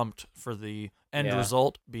more pumped for the end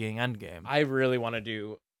result being Endgame. I really want to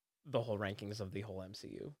do the whole rankings of the whole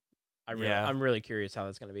MCU. I'm really curious how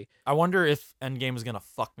that's going to be. I wonder if Endgame is going to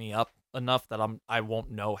fuck me up enough that I won't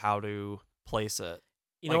know how to place it.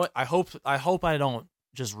 You know what? I hope I don't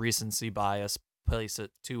just recency bias place it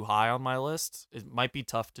too high on my list. It might be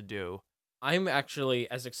tough to do. I'm actually,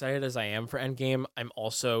 as excited as I am for Endgame, I'm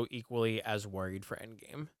also equally as worried for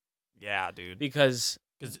Endgame. Yeah, dude. Because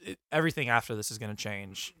everything after this is going to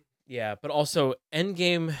change. Yeah, but also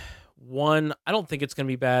Endgame 1, I don't think it's going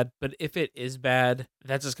to be bad, but if it is bad,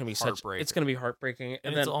 that's just going to be it's going to be heartbreaking.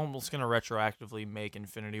 And it's almost going to retroactively make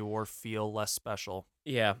Infinity War feel less special.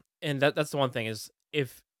 Yeah, and that's the one thing is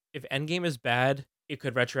if Endgame is bad, it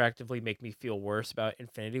could retroactively make me feel worse about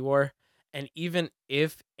Infinity War. And even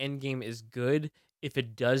if Endgame is good, if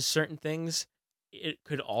it does certain things, it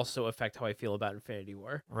could also affect how I feel about Infinity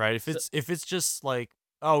War. Right. If it's just like,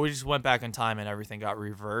 oh, we just went back in time and everything got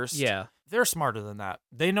reversed. Yeah. They're smarter than that.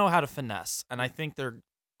 They know how to finesse. And I think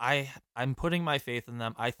I'm putting my faith in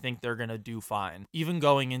them. I think they're going to do fine. Even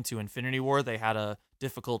going into Infinity War, they had a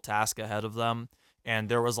difficult task ahead of them. And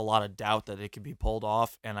there was a lot of doubt that it could be pulled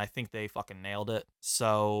off. And I think they fucking nailed it.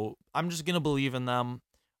 So I'm just going to believe in them.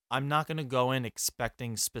 I'm not going to go in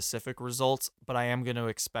expecting specific results, but I am going to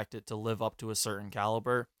expect it to live up to a certain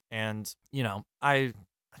caliber. And, you know, I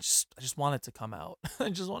just want it to come out. I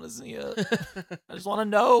just want to see it. I just want to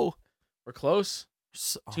know. We're close.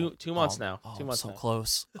 So, 2 months now. 2 months so now.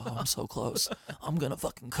 Close. Oh, I'm so close. I'm going to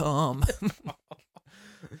fucking come.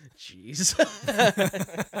 Jeez.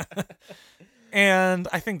 And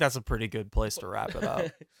I think that's a pretty good place to wrap it up.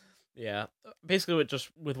 Yeah. Basically,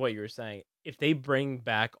 with what you were saying, if they bring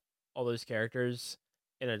back all those characters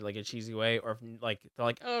in a cheesy way, or if like they're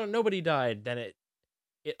like, oh, nobody died, then it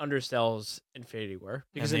undersells Infinity War,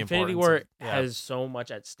 because Infinity War has so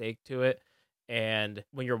much at stake to it, and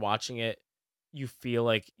when you're watching it, you feel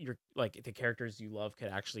like you're like the characters you love could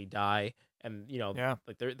actually die, and you know,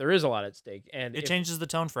 like there is a lot at stake, and it changes the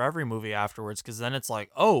tone for every movie afterwards, because then it's like,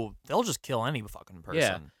 oh, they'll just kill any fucking person.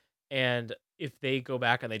 Yeah, and if they go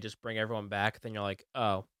back and they just bring everyone back, then you're like,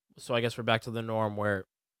 oh, so I guess we're back to the norm where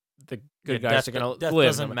the good guys are gonna death live.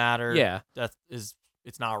 Doesn't matter. Yeah,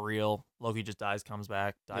 it's not real. Loki just dies, comes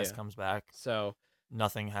back, comes back. So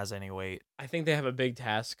nothing has any weight. I think they have a big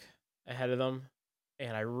task ahead of them,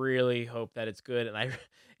 and I really hope that it's good. And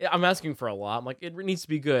I'm asking for a lot. I'm like, it needs to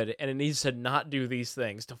be good, and it needs to not do these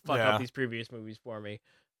things to fuck up these previous movies for me.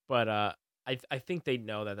 But I think they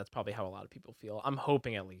know that that's probably how a lot of people feel. I'm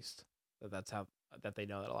hoping at least that they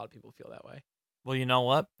know that a lot of people feel that way. Well, you know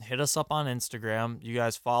what? Hit us up on Instagram. You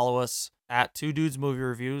guys follow us at 2 Dudes Movie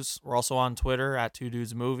Reviews. We're also on Twitter at 2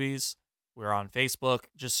 Dudes Movies. We're on Facebook.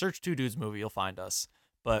 Just search 2 Dudes Movie. You'll find us.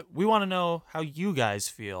 But we want to know how you guys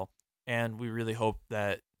feel. And we really hope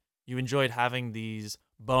that you enjoyed having these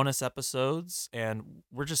bonus episodes. And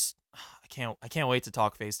we're just, I can't wait to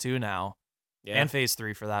talk Phase 2 now. Yeah. And Phase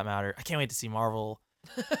 3 for that matter. I can't wait to see Marvel.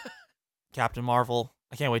 Captain Marvel.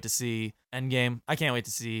 I can't wait to see Endgame. I can't wait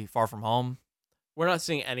to see Far From Home. We're not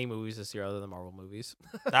seeing any movies this year other than Marvel movies.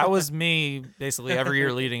 That was me basically every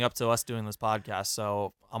year leading up to us doing this podcast,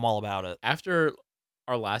 so I'm all about it. After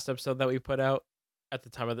our last episode that we put out at the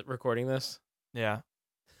time of recording this,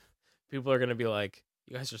 people are going to be like,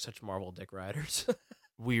 you guys are such Marvel dick riders.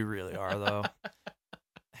 We really are, though.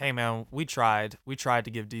 Hey, man, we tried. We tried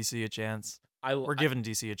to give DC a chance. We're giving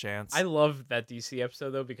DC a chance. I love that DC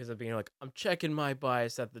episode though, because of being like, I'm checking my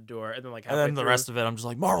bias at the door, and then the rest of it, I'm just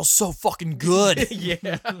like, Marvel's so fucking good.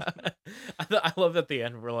 Yeah, I love at the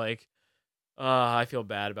end we're like, I feel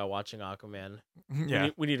bad about watching Aquaman. Yeah,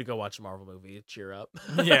 we need to go watch a Marvel movie. Cheer up.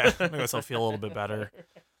 Yeah, make myself feel a little bit better.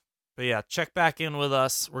 But yeah, check back in with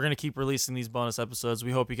us. We're gonna keep releasing these bonus episodes.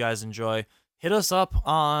 We hope you guys enjoy. Hit us up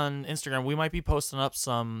on Instagram. We might be posting up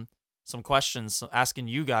some questions asking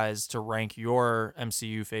you guys to rank your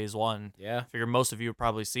MCU Phase 1. Yeah. Figure most of you have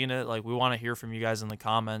probably seen it. Like, we want to hear from you guys in the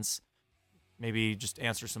comments. Maybe just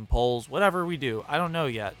answer some polls. Whatever we do. I don't know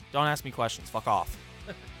yet. Don't ask me questions. Fuck off.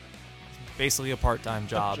 It's basically a part-time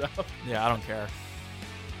job. Yeah, I don't care.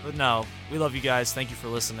 But no, we love you guys. Thank you for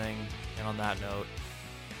listening. And on that note,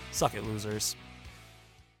 Suck it, losers.